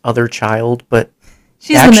rambunctious other child, but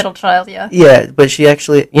she's the middle child, yeah. Yeah, but she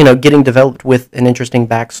actually, getting developed with an interesting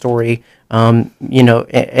backstory, and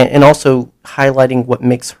also highlighting what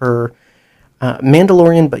makes her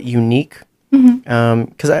Mandalorian but unique.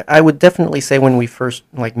 Because I would definitely say when we first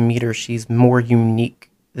meet her, she's more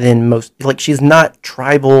unique than most. Like, she's not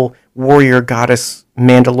tribal warrior goddess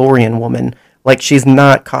Mandalorian woman. Like, she's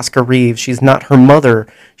not Cosca Reeves. She's not her mother.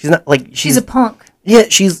 She's not she's a punk. Yeah,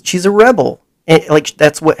 she's a rebel. And,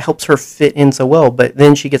 that's what helps her fit in so well. But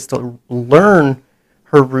then she gets to learn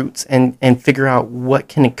her roots and figure out what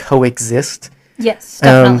can coexist. Yes,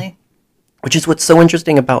 definitely. Which is what's so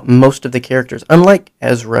interesting about most of the characters. Unlike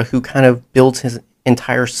Ezra, who kind of builds his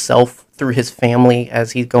entire self through his family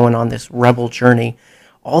as he's going on this rebel journey,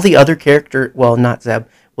 all the other characters, well, not Zeb,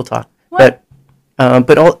 we'll talk, what?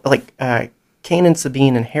 but all Kanan,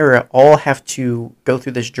 Sabine, and Hera all have to go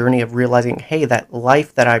through this journey of realizing, hey, that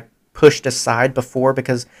life that I pushed aside before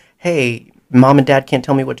because, hey, mom and dad can't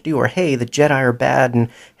tell me what to do, or hey, the Jedi are bad, and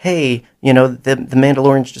hey, the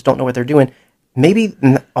Mandalorians just don't know what they're doing. Maybe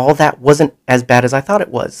all that wasn't as bad as I thought it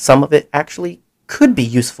was. Some of it actually could be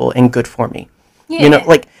useful and good for me. Yeah.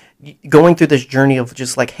 Going through this journey of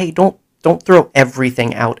just hey, don't throw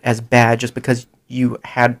everything out as bad just because you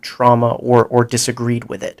had trauma or disagreed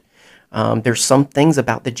with it. There's some things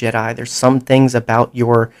about the Jedi. There's some things about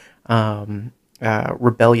your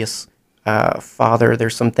rebellious father.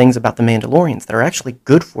 There's some things about the Mandalorians that are actually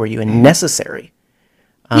good for you and necessary.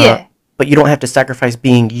 But you don't have to sacrifice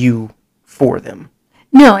being you for them.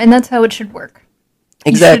 No, and that's how it should work.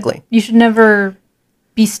 Exactly. You should never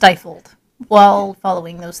be stifled while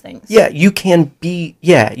following those things. Yeah, you can be.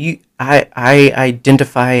 Yeah, I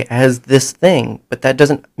identify as this thing, but that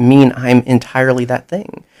doesn't mean I'm entirely that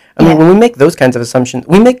thing. I mean, when we make those kinds of assumptions,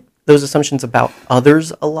 we make those assumptions about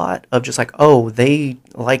others a lot. Of just oh, they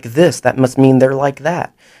like this, that must mean they're like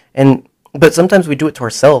that, But sometimes we do it to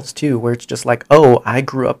ourselves, too, where it's just oh, I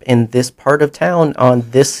grew up in this part of town on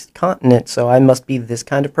this continent, so I must be this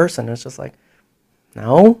kind of person. And it's just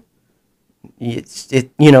no.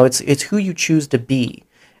 It's who you choose to be.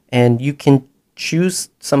 And you can choose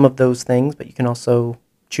some of those things, but you can also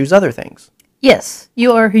choose other things. Yes,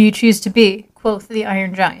 you are who you choose to be, quoth the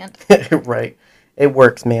Iron Giant. Right. It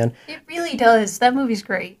works, man. It really does. That movie's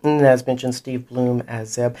great. And as mentioned, Steve Bloom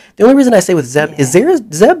as Zeb. The only reason I say with Zeb is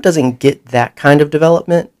Zeb doesn't get that kind of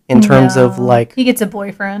development in terms of he gets a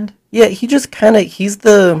boyfriend. Yeah, he just he's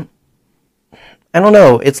the, I don't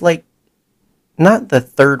know, it's not the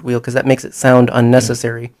third wheel because that makes it sound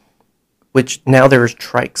unnecessary, which now there's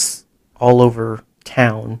trikes all over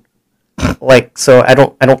town. So I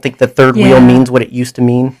don't think the third wheel means what it used to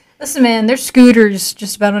mean. Listen, man, there's scooters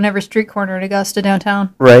just about on every street corner in Augusta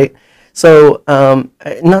downtown. Right. So,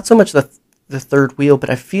 not so much the third wheel,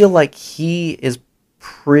 but I feel like he is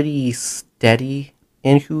pretty steady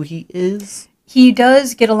in who he is. He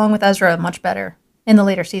does get along with Ezra much better in the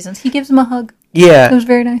later seasons. He gives him a hug. Yeah. It was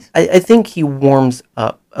very nice. I think he warms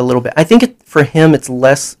up a little bit. I think for him, it's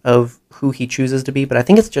less of who he chooses to be, but I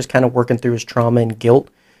think it's just kind of working through his trauma and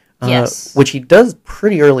guilt. Yes. Which he does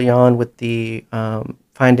pretty early on with the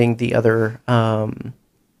finding the other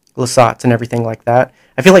Lasats and everything like that.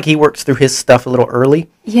 I feel like he works through his stuff a little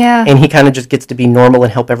early. Yeah. And he kind of just gets to be normal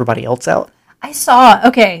and help everybody else out.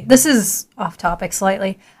 Okay, this is off topic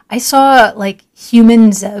slightly. I saw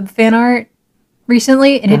human Zeb fan art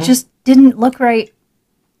recently, and it just didn't look right.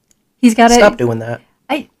 He's got Stop doing that.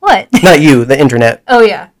 What? Not you, the internet. Oh,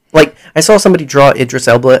 yeah. Like, I saw somebody draw Idris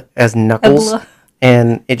Elba as Knuckles,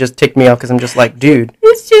 and it just ticked me off because I'm just like, dude.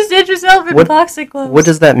 It's just Idris Elba in boxing gloves. What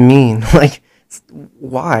does that mean? Like,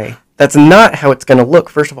 why? That's not how it's going to look,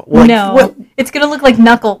 first of all. Like, no, it's going to look like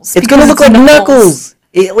Knuckles. It's going to look like Knuckles.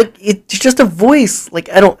 It's just a voice. Like,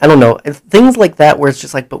 I don't know. Things like that where it's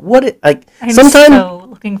just like, but what? I'm so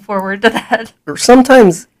looking forward to that. Or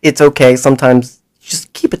sometimes it's okay. Sometimes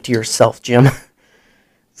just keep it to yourself, Jim.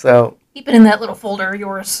 So keep it in that little folder of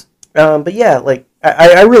yours. But yeah, like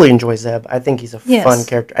I really enjoy Zeb. I think he's a fun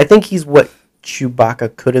character. I think he's what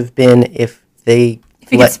Chewbacca could have been if he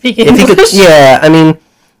could speak English. I mean,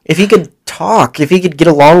 if he could talk, if he could get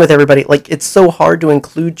along with everybody. Like, it's so hard to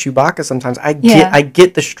include Chewbacca sometimes. I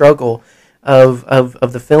get the struggle of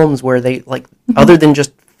the films where they like other than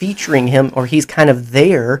just featuring him or he's kind of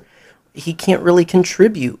there, he can't really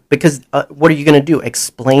contribute because what are you going to do?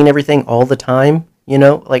 Explain everything all the time? You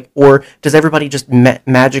know, like, or does everybody just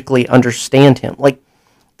magically understand him? Like,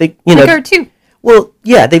 they, R2. Well,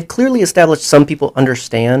 yeah, they've clearly established some people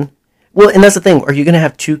understand. Well, and that's the thing. Are you going to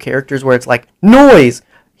have two characters where it's like, noise,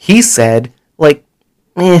 he said, like,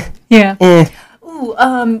 Yeah. Ooh,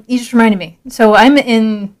 you just reminded me. So I'm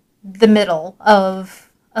in the middle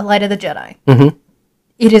of A Light of the Jedi. Mm-hmm.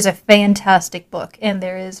 It is a fantastic book, and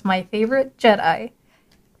there is my favorite Jedi,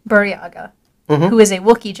 Burryaga, who is a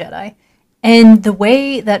Wookiee Jedi. And the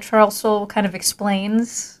way that Charles Soule kind of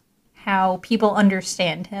explains how people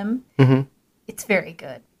understand him, it's very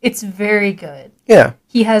good. It's very good. Yeah.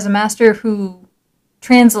 He has a master who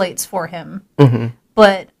translates for him,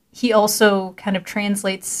 but he also kind of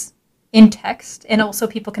translates in text, and also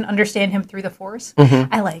people can understand him through the Force.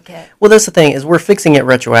 I like it. Well, that's the thing, is we're fixing it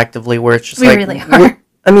retroactively, where it's just we really are.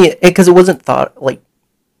 I mean, because it wasn't thought, like,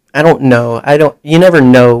 I don't know. You never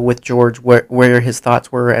know with George where his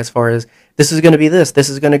thoughts were as far as, this is going to be this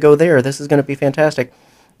is going to go there, this is going to be fantastic.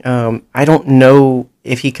 I don't know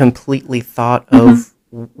if he completely thought of,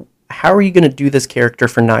 how are you going to do this character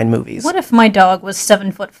for 9 movies? What if my dog was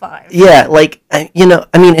 7'5"? Yeah, like,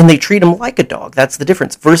 and they treat him like a dog. That's the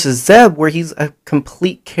difference. Versus Zeb, where he's a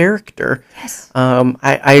complete character. Yes.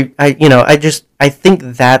 I think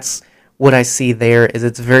that's what I see there is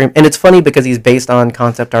it's very, and it's funny because he's based on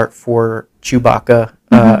concept art for Chewbacca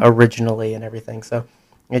originally and everything, so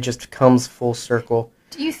it just comes full circle.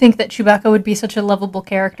 Do you think that Chewbacca would be such a lovable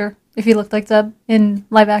character if he looked like Zeb in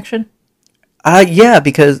live action? Yeah,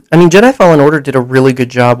 because, I mean, Jedi Fallen Order did a really good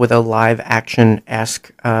job with a live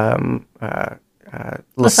action-esque Lasat.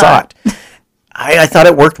 I thought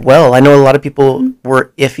it worked well. I know a lot of people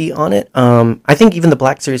were iffy on it. I think even the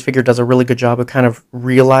Black Series figure does a really good job of kind of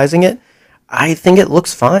realizing it. I think it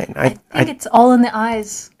looks fine. I think it's all in the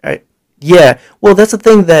eyes. Yeah, well, that's the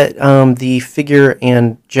thing that the figure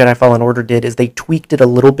and Jedi Fallen Order did, is they tweaked it a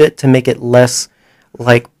little bit to make it less,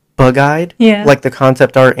 like, bug-eyed, like the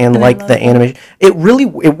concept art and like the animation. It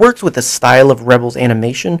works with the style of Rebels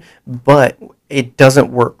animation, but it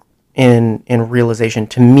doesn't work in realization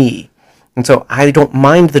to me. And so I don't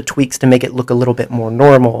mind the tweaks to make it look a little bit more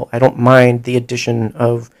normal. I don't mind the addition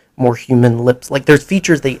of more human lips. Like, there's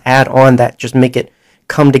features they add on that just make it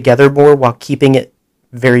come together more while keeping it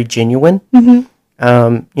very genuine. And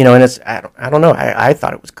it's, I don't know. I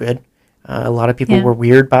thought it was good. A lot of people were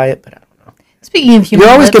weird by it, but I don't know. Speaking of human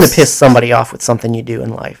You're always lips, going to piss somebody off with something you do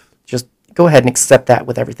in life. Just go ahead and accept that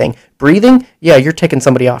with everything. Breathing, yeah, you're ticking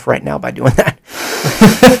somebody off right now by doing that.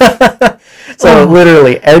 So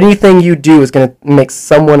literally, anything you do is going to make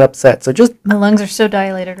someone upset. So just... My lungs are so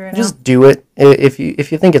dilated right now. Just do it. If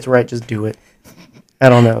you think it's right, just do it. I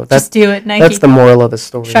don't know. Just do it, Nike. That's the moral of the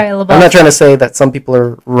story. Shia LaBeouf. I'm not trying to say that some people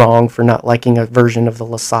are wrong for not liking a version of the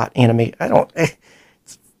Lasat anime. I don't...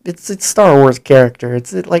 It's Star Wars character. I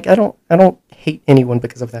don't hate anyone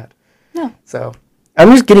because of that. No. So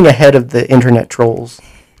I'm just getting ahead of the internet trolls.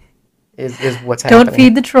 Is what's happening. Don't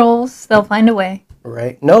feed the trolls. They'll find a way.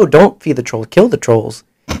 Right? No, don't feed the trolls. Kill the trolls.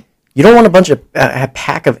 You don't want a bunch of a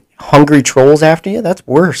pack of hungry trolls after you. That's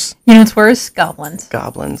worse. You know what's worse? Goblins.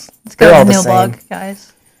 Let's go all the same. Nilbog,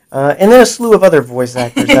 guys. And then a slew of other voice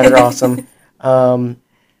actors that are awesome.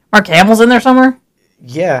 Mark Hamill's in there somewhere.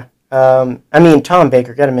 Yeah. I mean, Tom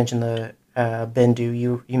Baker. Got to mention the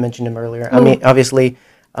Bendu. You mentioned him earlier. Ooh. I mean, obviously,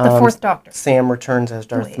 the Fourth Doctor. Sam returns as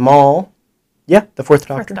Darth Maul. Yeah, the Fourth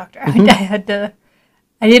Doctor. Mm-hmm.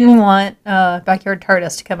 I didn't want Backyard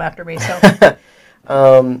TARDIS to come after me.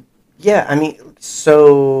 So. Yeah, I mean,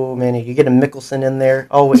 so many. You get a Mickelson in there.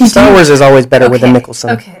 Always, Star Wars is always better with a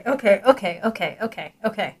Mickelson. Okay.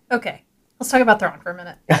 Let's talk about Thrawn for a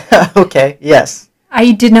minute. Okay. Yes.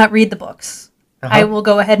 I did not read the books. I will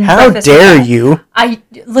go ahead and How preface dare that. you?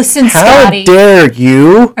 Listen, Scotty. How dare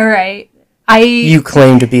you? All right. You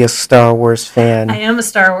claim to be a Star Wars fan. I am a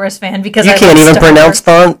Star Wars fan because you can't even pronounce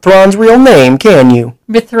Thrawn's real name, can you?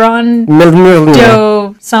 Mithron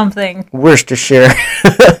Do something. Worcestershire.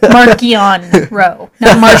 Marchion Row,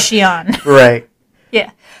 not Marchion. Right.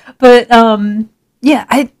 Yeah, but yeah,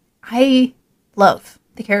 I love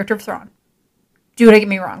the character of Thrawn. Do not get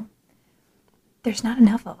me wrong. There's not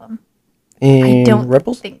enough of them. In I don't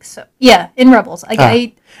Rebels? think so. Yeah, in Rebels.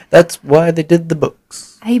 That's why they did the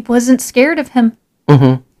books. I wasn't scared of him.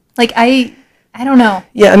 Mm-hmm. Like, I don't know.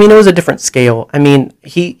 Yeah, I mean, it was a different scale. I mean,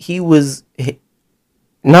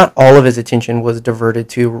 not all of his attention was diverted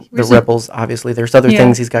to the Rebels, obviously. There's other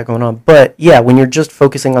things he's got going on. But, yeah, when you're just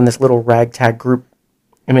focusing on this little ragtag group,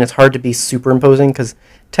 I mean, it's hard to be superimposing because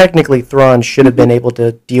technically Thrawn should have been able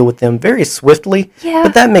to deal with them very swiftly. Yeah.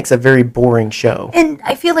 But that makes a very boring show. And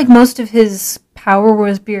I feel like most of his power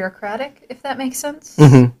was bureaucratic, if that makes sense.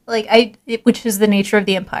 Mm-hmm. Like, which is the nature of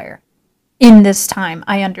the Empire. In this time,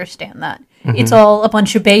 I understand that. Mm-hmm. It's all a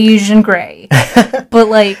bunch of beige and gray. But,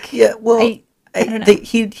 like... Yeah, well... I don't know.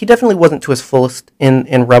 He definitely wasn't to his fullest in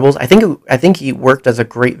Rebels. I think he worked as a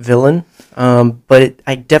great villain, but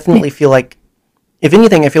I definitely feel like, if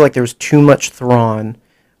anything, I feel like there was too much Thrawn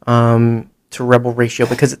to Rebel ratio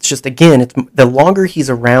because it's just, again, it's the longer he's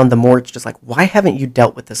around, the more it's just like, why haven't you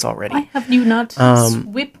dealt with this already? Why have you not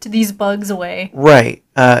whipped these bugs away? Right.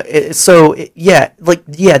 They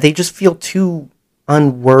just feel too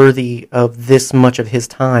unworthy of this much of his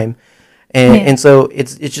time. And so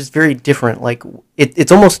it's just very different. Like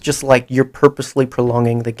it's almost just like you're purposely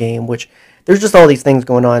prolonging the game, which there's just all these things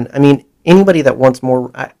going on. I mean, anybody that wants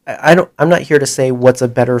more, I'm not here to say what's a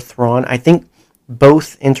better Thrawn. I think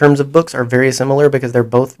both in terms of books are very similar because they're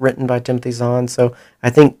both written by Timothy Zahn. So I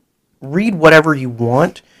think read whatever you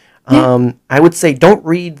want. I would say don't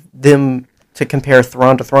read them to compare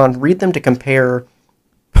Thrawn to Thrawn. Read them to compare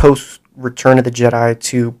post Return of the Jedi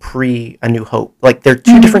to pre A New Hope. Like they're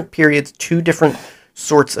two different periods, two different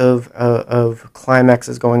sorts of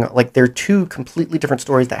climaxes going on. Like they're two completely different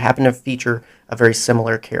stories that happen to feature a very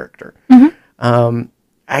similar character.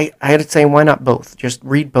 I had to say, why not both? Just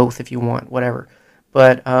read both if you want, whatever.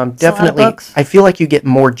 But definitely, I feel like you get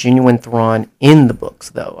more genuine Thrawn in the books,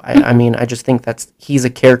 though. I mean, I just think he's a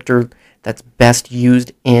character that's best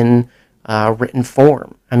used in written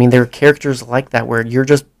form. I mean, there are characters like that where you're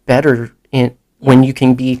just better in when you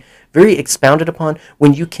can be very expounded upon,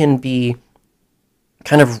 when you can be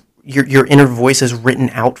kind of your inner voice is written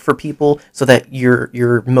out for people so that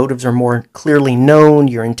your motives are more clearly known,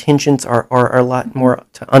 your intentions are a lot more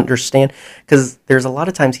to understand. Because there's a lot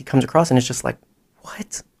of times he comes across and it's just like,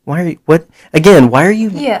 what? Why are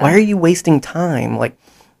you wasting time? Like,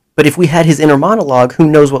 but if we had his inner monologue, who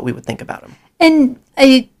knows what we would think about him? And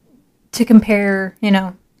to compare,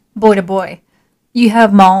 boy to boy, you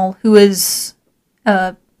have Maul, who is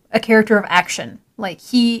a character of action. Like,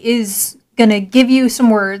 he is going to give you some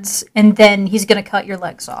words, and then he's going to cut your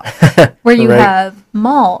legs off. Where you have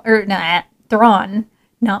Thrawn,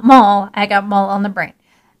 not Maul. I got Maul on the brain.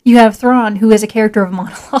 You have Thrawn, who is a character of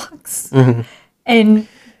monologues. And,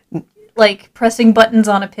 like, pressing buttons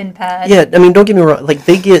on a pin pad. Yeah, I mean, don't get me wrong. Like,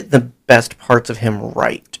 they get the best parts of him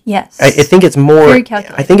right. Yes. I think it's more... Very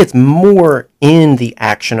calculated. I think it's more in the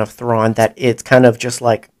action of Thrawn that it's kind of just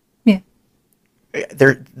like... Yeah.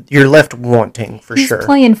 You're left wanting, for sure. He's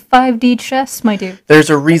playing 5D chess, my dude. There's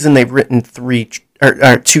a reason they've written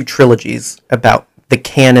two trilogies about the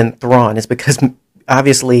canon Thrawn, is because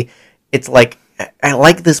obviously it's like, I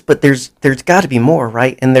like this, but there's got to be more,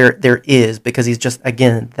 right? And there is, because he's just,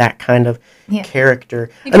 again, that kind of character.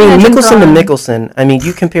 I mean, Mikkelsen to Mikkelsen, I mean,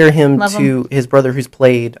 you compare him to his brother who's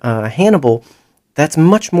played Hannibal, that's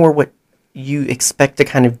much more what you expect to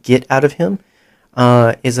kind of get out of him,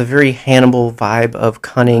 is a very Hannibal vibe of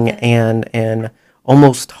cunning and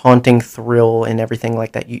almost haunting thrill and everything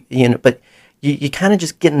like that. But you kind of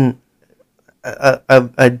just getting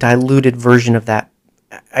a diluted version of that.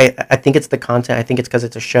 I think it's the content. I think it's because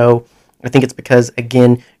it's a show. I think it's because,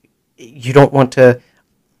 again, you don't want to...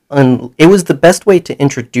 it was the best way to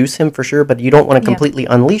introduce him, for sure, but you don't want to completely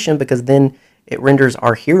unleash him, because then it renders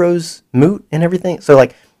our heroes moot and everything. So,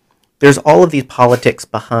 like, there's all of these politics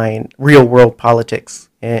behind, real-world politics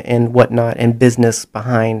and whatnot, and business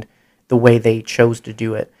behind the way they chose to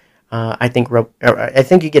do it. I think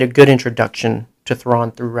you get a good introduction to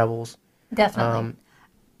Thrawn through Rebels. Definitely.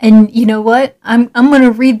 And you know what? I'm going to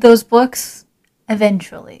read those books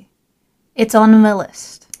eventually. It's on my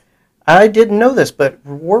list. I didn't know this, but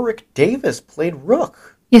Warwick Davis played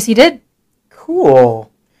Rook. Yes, he did.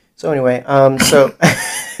 Cool. So anyway,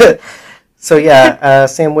 So yeah,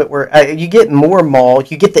 Sam Witwer. You get more Maul.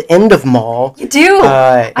 You get the end of Maul. You do.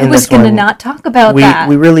 I was going to not talk about that.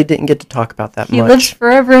 We really didn't get to talk about that much. He lives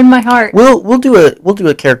forever in my heart. We'll do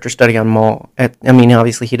a character study on Maul.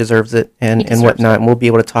 Obviously he deserves it and whatnot. And we'll be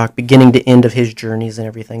able to talk beginning to end of his journeys and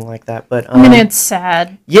everything like that. But it's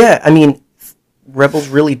sad. Yeah, Rebels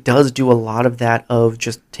really does do a lot of that, of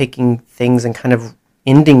just taking things and kind of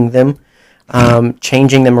ending them.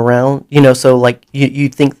 Changing them around, so like you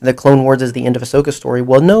think the Clone Wars is the end of Ahsoka's story.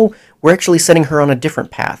 Well, no, we're actually setting her on a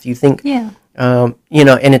different path. You think, and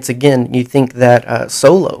it's again, you think that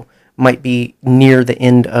Solo might be near the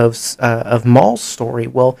end of Maul's story.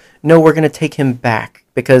 Well, no, we're going to take him back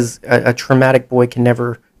because a traumatic boy can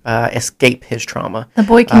never escape his trauma. The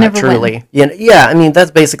boy can never truly win. Yeah,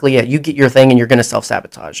 that's basically it. You get your thing and you're going to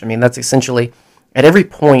self-sabotage. That's essentially. At every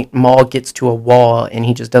point, Maul gets to a wall and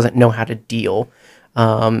he just doesn't know how to deal.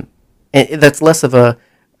 And that's less of a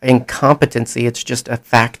incompetency. It's just a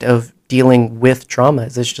fact of dealing with trauma.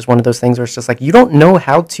 It's just one of those things where it's just like, you don't know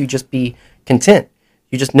how to just be content.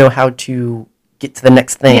 You just know how to get to the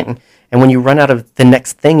next thing. Yeah. And when you run out of the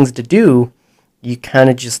next things to do, you kind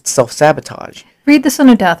of just self-sabotage. Read the Son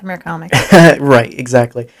of Dathomir comic. Right,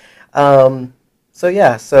 exactly.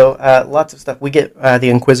 So lots of stuff. We get the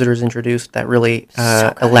Inquisitors introduced that really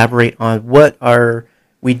elaborate on what are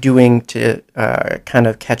we doing to kind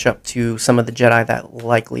of catch up to some of the Jedi that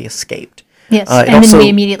likely escaped. Yes, and then we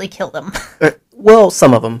immediately kill them.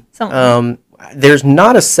 Some of them. There's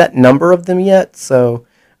not a set number of them yet, so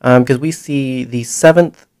because we see the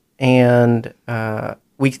 7th and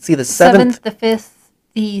we see the 7th, the 5th,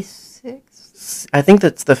 the 6th. I think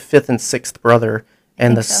that's the 5th and 6th brother.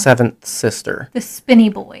 And the 7th sister. The spinny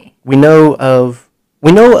boy. We know of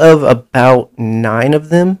about 9 of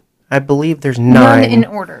them. I believe there's 9. None in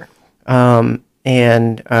order.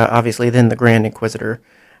 And obviously then the Grand Inquisitor.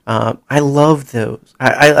 I love those.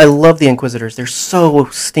 I love the Inquisitors. They're so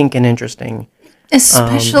stinking interesting.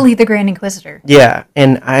 Especially the Grand Inquisitor. Yeah,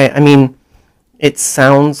 and I mean, it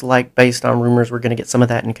sounds like based on rumors we're going to get some of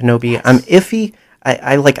that in Kenobi. Yes. I'm iffy.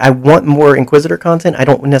 I want more Inquisitor content. I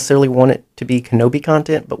don't necessarily want it to be Kenobi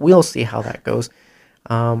content, but we'll see how that goes.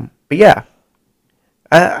 But yeah,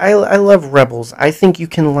 I love Rebels. I think you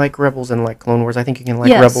can like Rebels and like Clone Wars. I think you can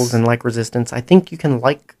like Rebels and like Resistance. I think you can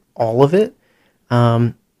like all of it.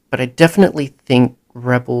 But I definitely think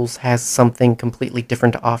Rebels has something completely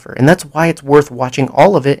different to offer. And that's why it's worth watching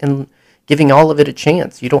all of it and giving all of it a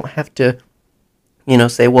chance. You don't have to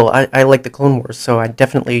say, well, I like the Clone Wars, so I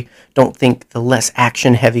definitely don't think the less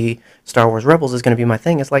action-heavy Star Wars Rebels is going to be my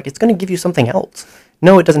thing. It's like, it's going to give you something else.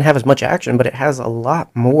 No, it doesn't have as much action, but it has a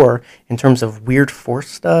lot more in terms of weird Force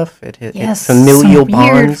stuff. It's familial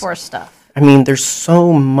bonds. Weird Force stuff. There's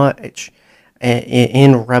so much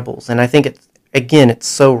in Rebels, and I think it's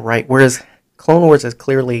so right. Whereas Clone Wars has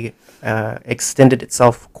closely extended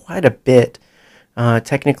itself quite a bit.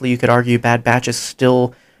 Technically, you could argue Bad Batch is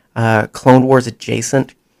still Clone Wars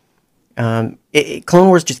adjacent. Clone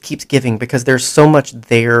Wars just keeps giving because there's so much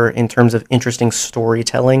there in terms of interesting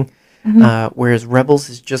storytelling. Mm-hmm. Whereas Rebels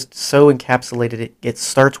is just so encapsulated. It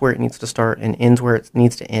starts where it needs to start and ends where it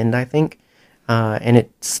needs to end, I think. And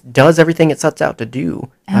it does everything it sets out to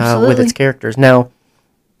do with its characters. Now,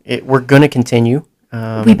 we're going to continue.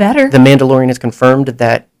 We better. The Mandalorian has confirmed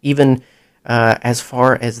that even as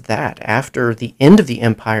far as that, after the end of the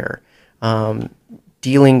Empire,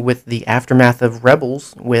 dealing with the aftermath of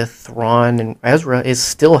Rebels with Thrawn and Ezra is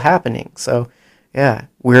still happening. So, yeah,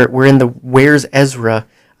 we're in the where's Ezra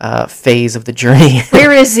phase of the journey.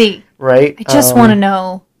 Where is he? Right. I just want to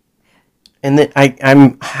know. And then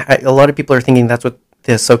a lot of people are thinking that's what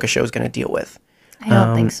the Ahsoka show is going to deal with. I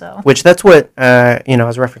don't think so. Which that's what I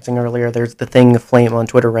was referencing earlier. There's the thing aflame on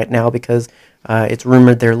Twitter right now because it's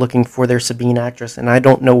rumored they're looking for their Sabine actress, and I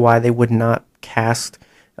don't know why they would not cast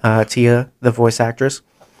Tia, the voice actress.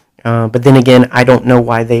 But then again, I don't know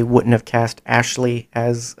why they wouldn't have cast Ashley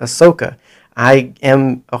as Ahsoka. I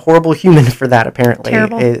am a horrible human for that, apparently.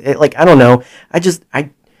 Terrible. I don't know.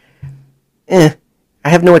 I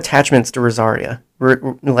have no attachments to Rosaria,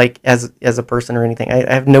 like as a person or anything.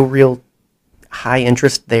 I have no real high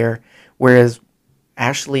interest there, whereas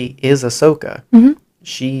Ashley is Ahsoka. Mm-hmm.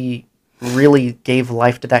 She really gave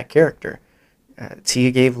life to that character.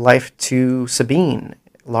 Tia gave life to Sabine.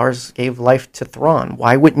 Lars gave life to Thrawn.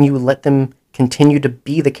 Why wouldn't you let them continue to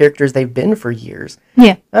be the characters they've been for years?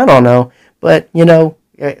 Yeah. I don't know. But,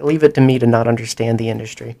 leave it to me to not understand the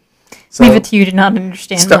industry. So, leave it to you to not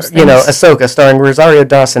understand most things. Ahsoka, starring Rosario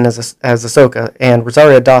Dawson as Ahsoka, and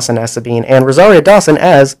Rosario Dawson as Sabine, and Rosario Dawson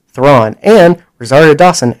as Thrawn, and Rosario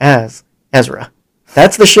Dawson as Ezra.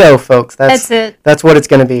 That's the show, folks. That's it. That's what it's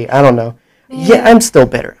going to be. I don't know. Yeah, I'm still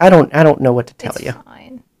bitter. I don't know what to tell you.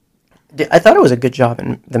 Fine. I thought it was a good job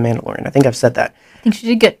in The Mandalorian. I think I've said that. I think she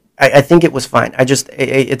did good. I think it was fine.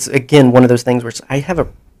 It's again one of those things where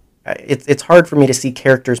it's hard for me to see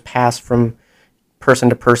characters pass from person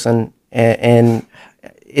to person, and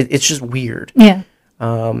it's just weird. Yeah.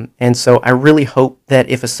 And so I really hope that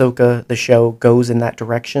if Ahsoka, the show, goes in that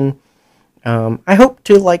direction, I hope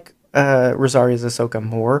to like Rosaria's Ahsoka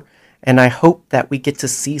more, and I hope that we get to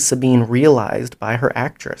see Sabine realized by her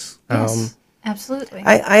actress. Yes, absolutely.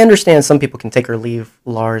 I understand some people can take or leave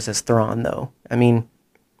Lars as Thrawn, though. I mean,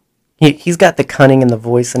 he's got the cunning and the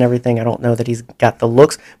voice and everything. I don't know that he's got the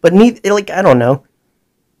looks, but I don't know.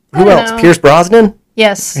 Who else? Pierce Brosnan?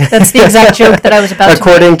 Yes, that's the exact joke that I was about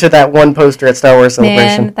According to that one poster at Star Wars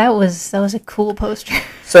Celebration. Man, that was a cool poster.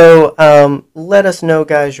 So let us know,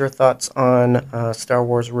 guys, your thoughts on Star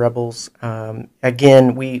Wars Rebels.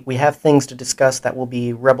 Again, we have things to discuss that will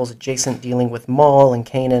be Rebels adjacent, dealing with Maul and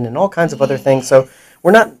Kanan and all kinds of other things. So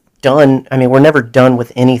we're not done. I mean, we're never done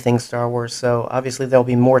with anything Star Wars. So obviously there'll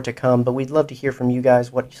be more to come. But we'd love to hear from you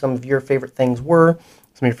guys what some of your favorite things were.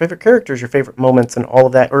 Some of your favorite characters, your favorite moments, and all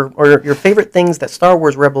of that, or your favorite things that Star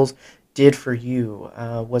Wars Rebels did for you.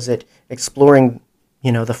 Was it exploring,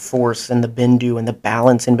 the Force and the Bendu and the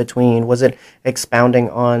balance in between? Was it expounding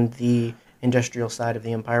on the industrial side of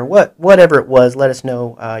the Empire? Whatever it was, let us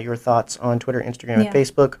know your thoughts on Twitter, Instagram, and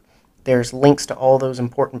Facebook. There's links to all those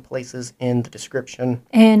important places in the description.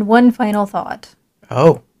 And one final thought.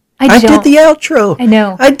 Oh. I did the outro. I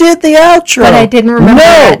know. I did the outro. But I didn't remember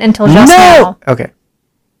it until just now. Okay.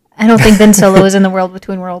 I don't think Ben Solo is in the World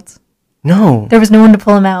Between Worlds. No. There was no one to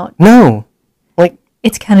pull him out. No.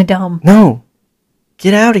 It's kind of dumb. No.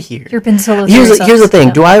 Get out of here. Your Ben Solo. Here's the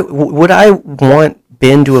thing. Would I want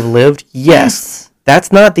Ben to have lived? Yes.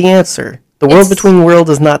 That's not the answer. The World Between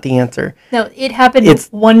Worlds is not the answer. No, it happened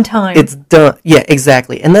one time. It's done. Yeah,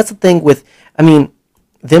 exactly. And that's the thing with,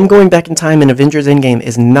 them going back in time in Avengers Endgame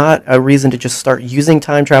is not a reason to just start using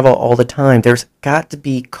time travel all the time. There's got to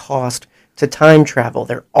be cost to time travel.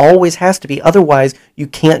 There always has to be. Otherwise, you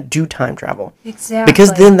can't do time travel. Exactly.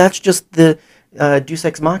 Because then that's just the Deus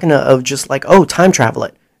Ex Machina of just time travel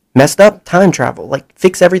it. Messed up, time travel.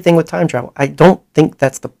 Fix everything with time travel. I don't think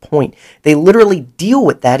that's the point. They literally deal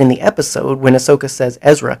with that in the episode when Ahsoka says,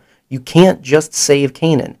 Ezra, you can't just save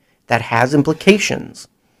Kanan. That has implications.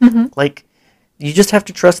 Mm-hmm. You just have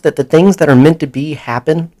to trust that the things that are meant to be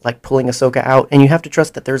happen, like pulling Ahsoka out, and you have to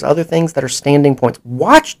trust that there's other things that are standing points.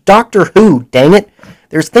 Watch Doctor Who, dang it.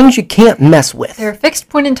 There's things you can't mess with. They're fixed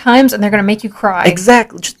point in times, and they're going to make you cry.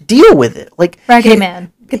 Exactly. Just deal with it. Raggedy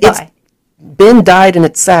Man. Goodbye. Ben died, and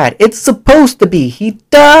it's sad. It's supposed to be. He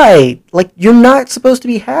died. You're not supposed to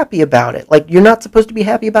be happy about it. You're not supposed to be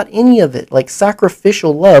happy about any of it.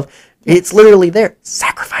 Sacrificial love. It's literally there.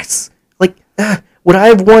 Sacrifice. Would I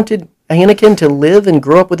have wanted Anakin to live and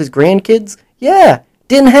grow up with his grandkids? Yeah,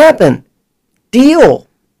 didn't happen. Deal.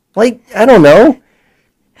 I don't know.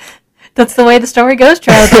 That's the way the story goes,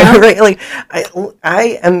 Charles. Right?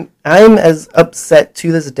 I'm as upset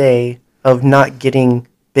to this day of not getting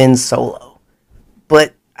Ben Solo,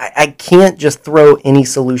 but I can't just throw any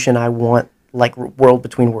solution I want, World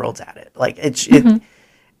Between Worlds, at it.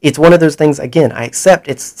 It's one of those things. Again, I accept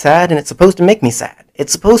it's sad and it's supposed to make me sad.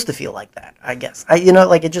 It's supposed to feel like that, I guess.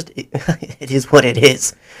 It is what it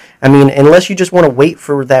is. Unless you just want to wait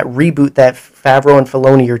for that reboot that Favreau and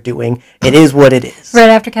Filoni are doing, it is what it is. Right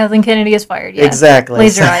after Kathleen Kennedy is fired, yeah. Exactly.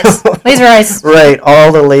 Laser eyes. Laser eyes. Right,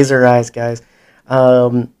 all the laser eyes, guys.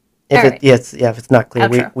 If it's not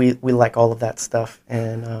clear, we like all of that stuff.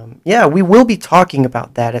 And we will be talking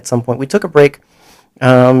about that at some point. We took a break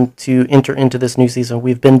to enter into this new season.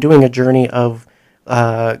 We've been doing a journey of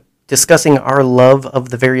discussing our love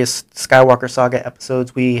of the various Skywalker Saga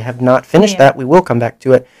episodes. We have not finished that. We will come back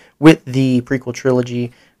to it with the prequel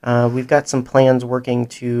trilogy. We've got some plans working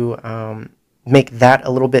to make that a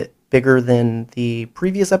little bit bigger than the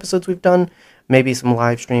previous episodes we've done. Maybe some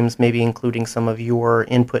live streams, maybe including some of your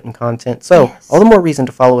input and content. So all the more reason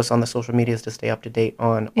to follow us on the social medias to stay up to date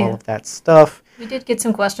on all of that stuff. We did get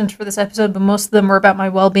some questions for this episode, but most of them were about my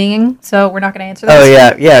well-being, so we're not going to answer those.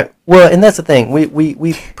 Oh, yeah. Well, and that's the thing.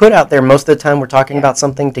 We put out there most of the time we're talking about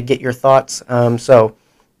something to get your thoughts. So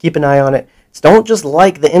keep an eye on it. Don't just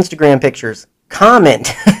like the Instagram pictures. Comment.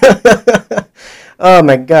 Oh,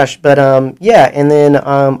 my gosh. But, and then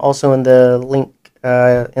also in the link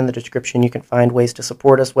in the description, you can find ways to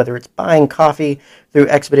support us, whether it's buying coffee through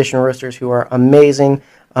Expedition Roasters, who are amazing,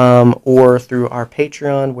 or through our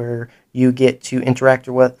Patreon, where you get to interact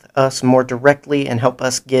with us more directly and help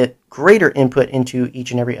us get greater input into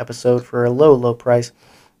each and every episode for a low, low price.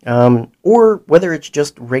 or whether it's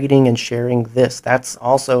just rating and sharing this. That's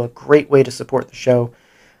also a great way to support the show.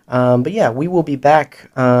 But yeah, we will be back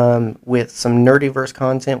with some Nerdyverse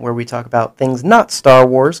content where we talk about things not Star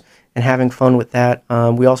Wars and having fun with that.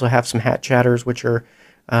 We also have some hat chatters, which are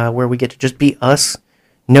where we get to just be us.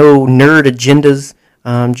 No nerd agendas,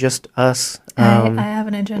 just us. I have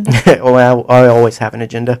an agenda. Oh, I always have an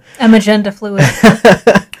agenda. I'm agenda fluid.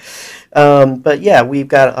 But yeah, we've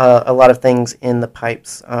got a lot of things in the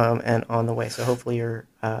pipes and on the way. So hopefully you're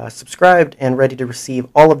subscribed and ready to receive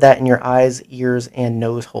all of that in your eyes, ears, and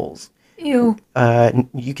nose holes. Ew.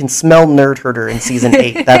 You can smell Nerd Herder in season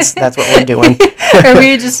 8. That's what we're doing. Are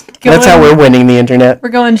we just going, that's how we're winning the internet. We're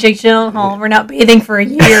going Jake Gyllenhaal. We're not bathing for a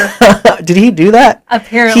year. Did he do that?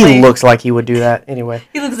 Apparently. He looks like he would do that. Anyway.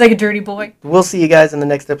 He looks like a dirty boy. We'll see you guys in the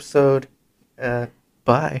next episode.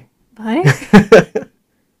 Bye. Bye.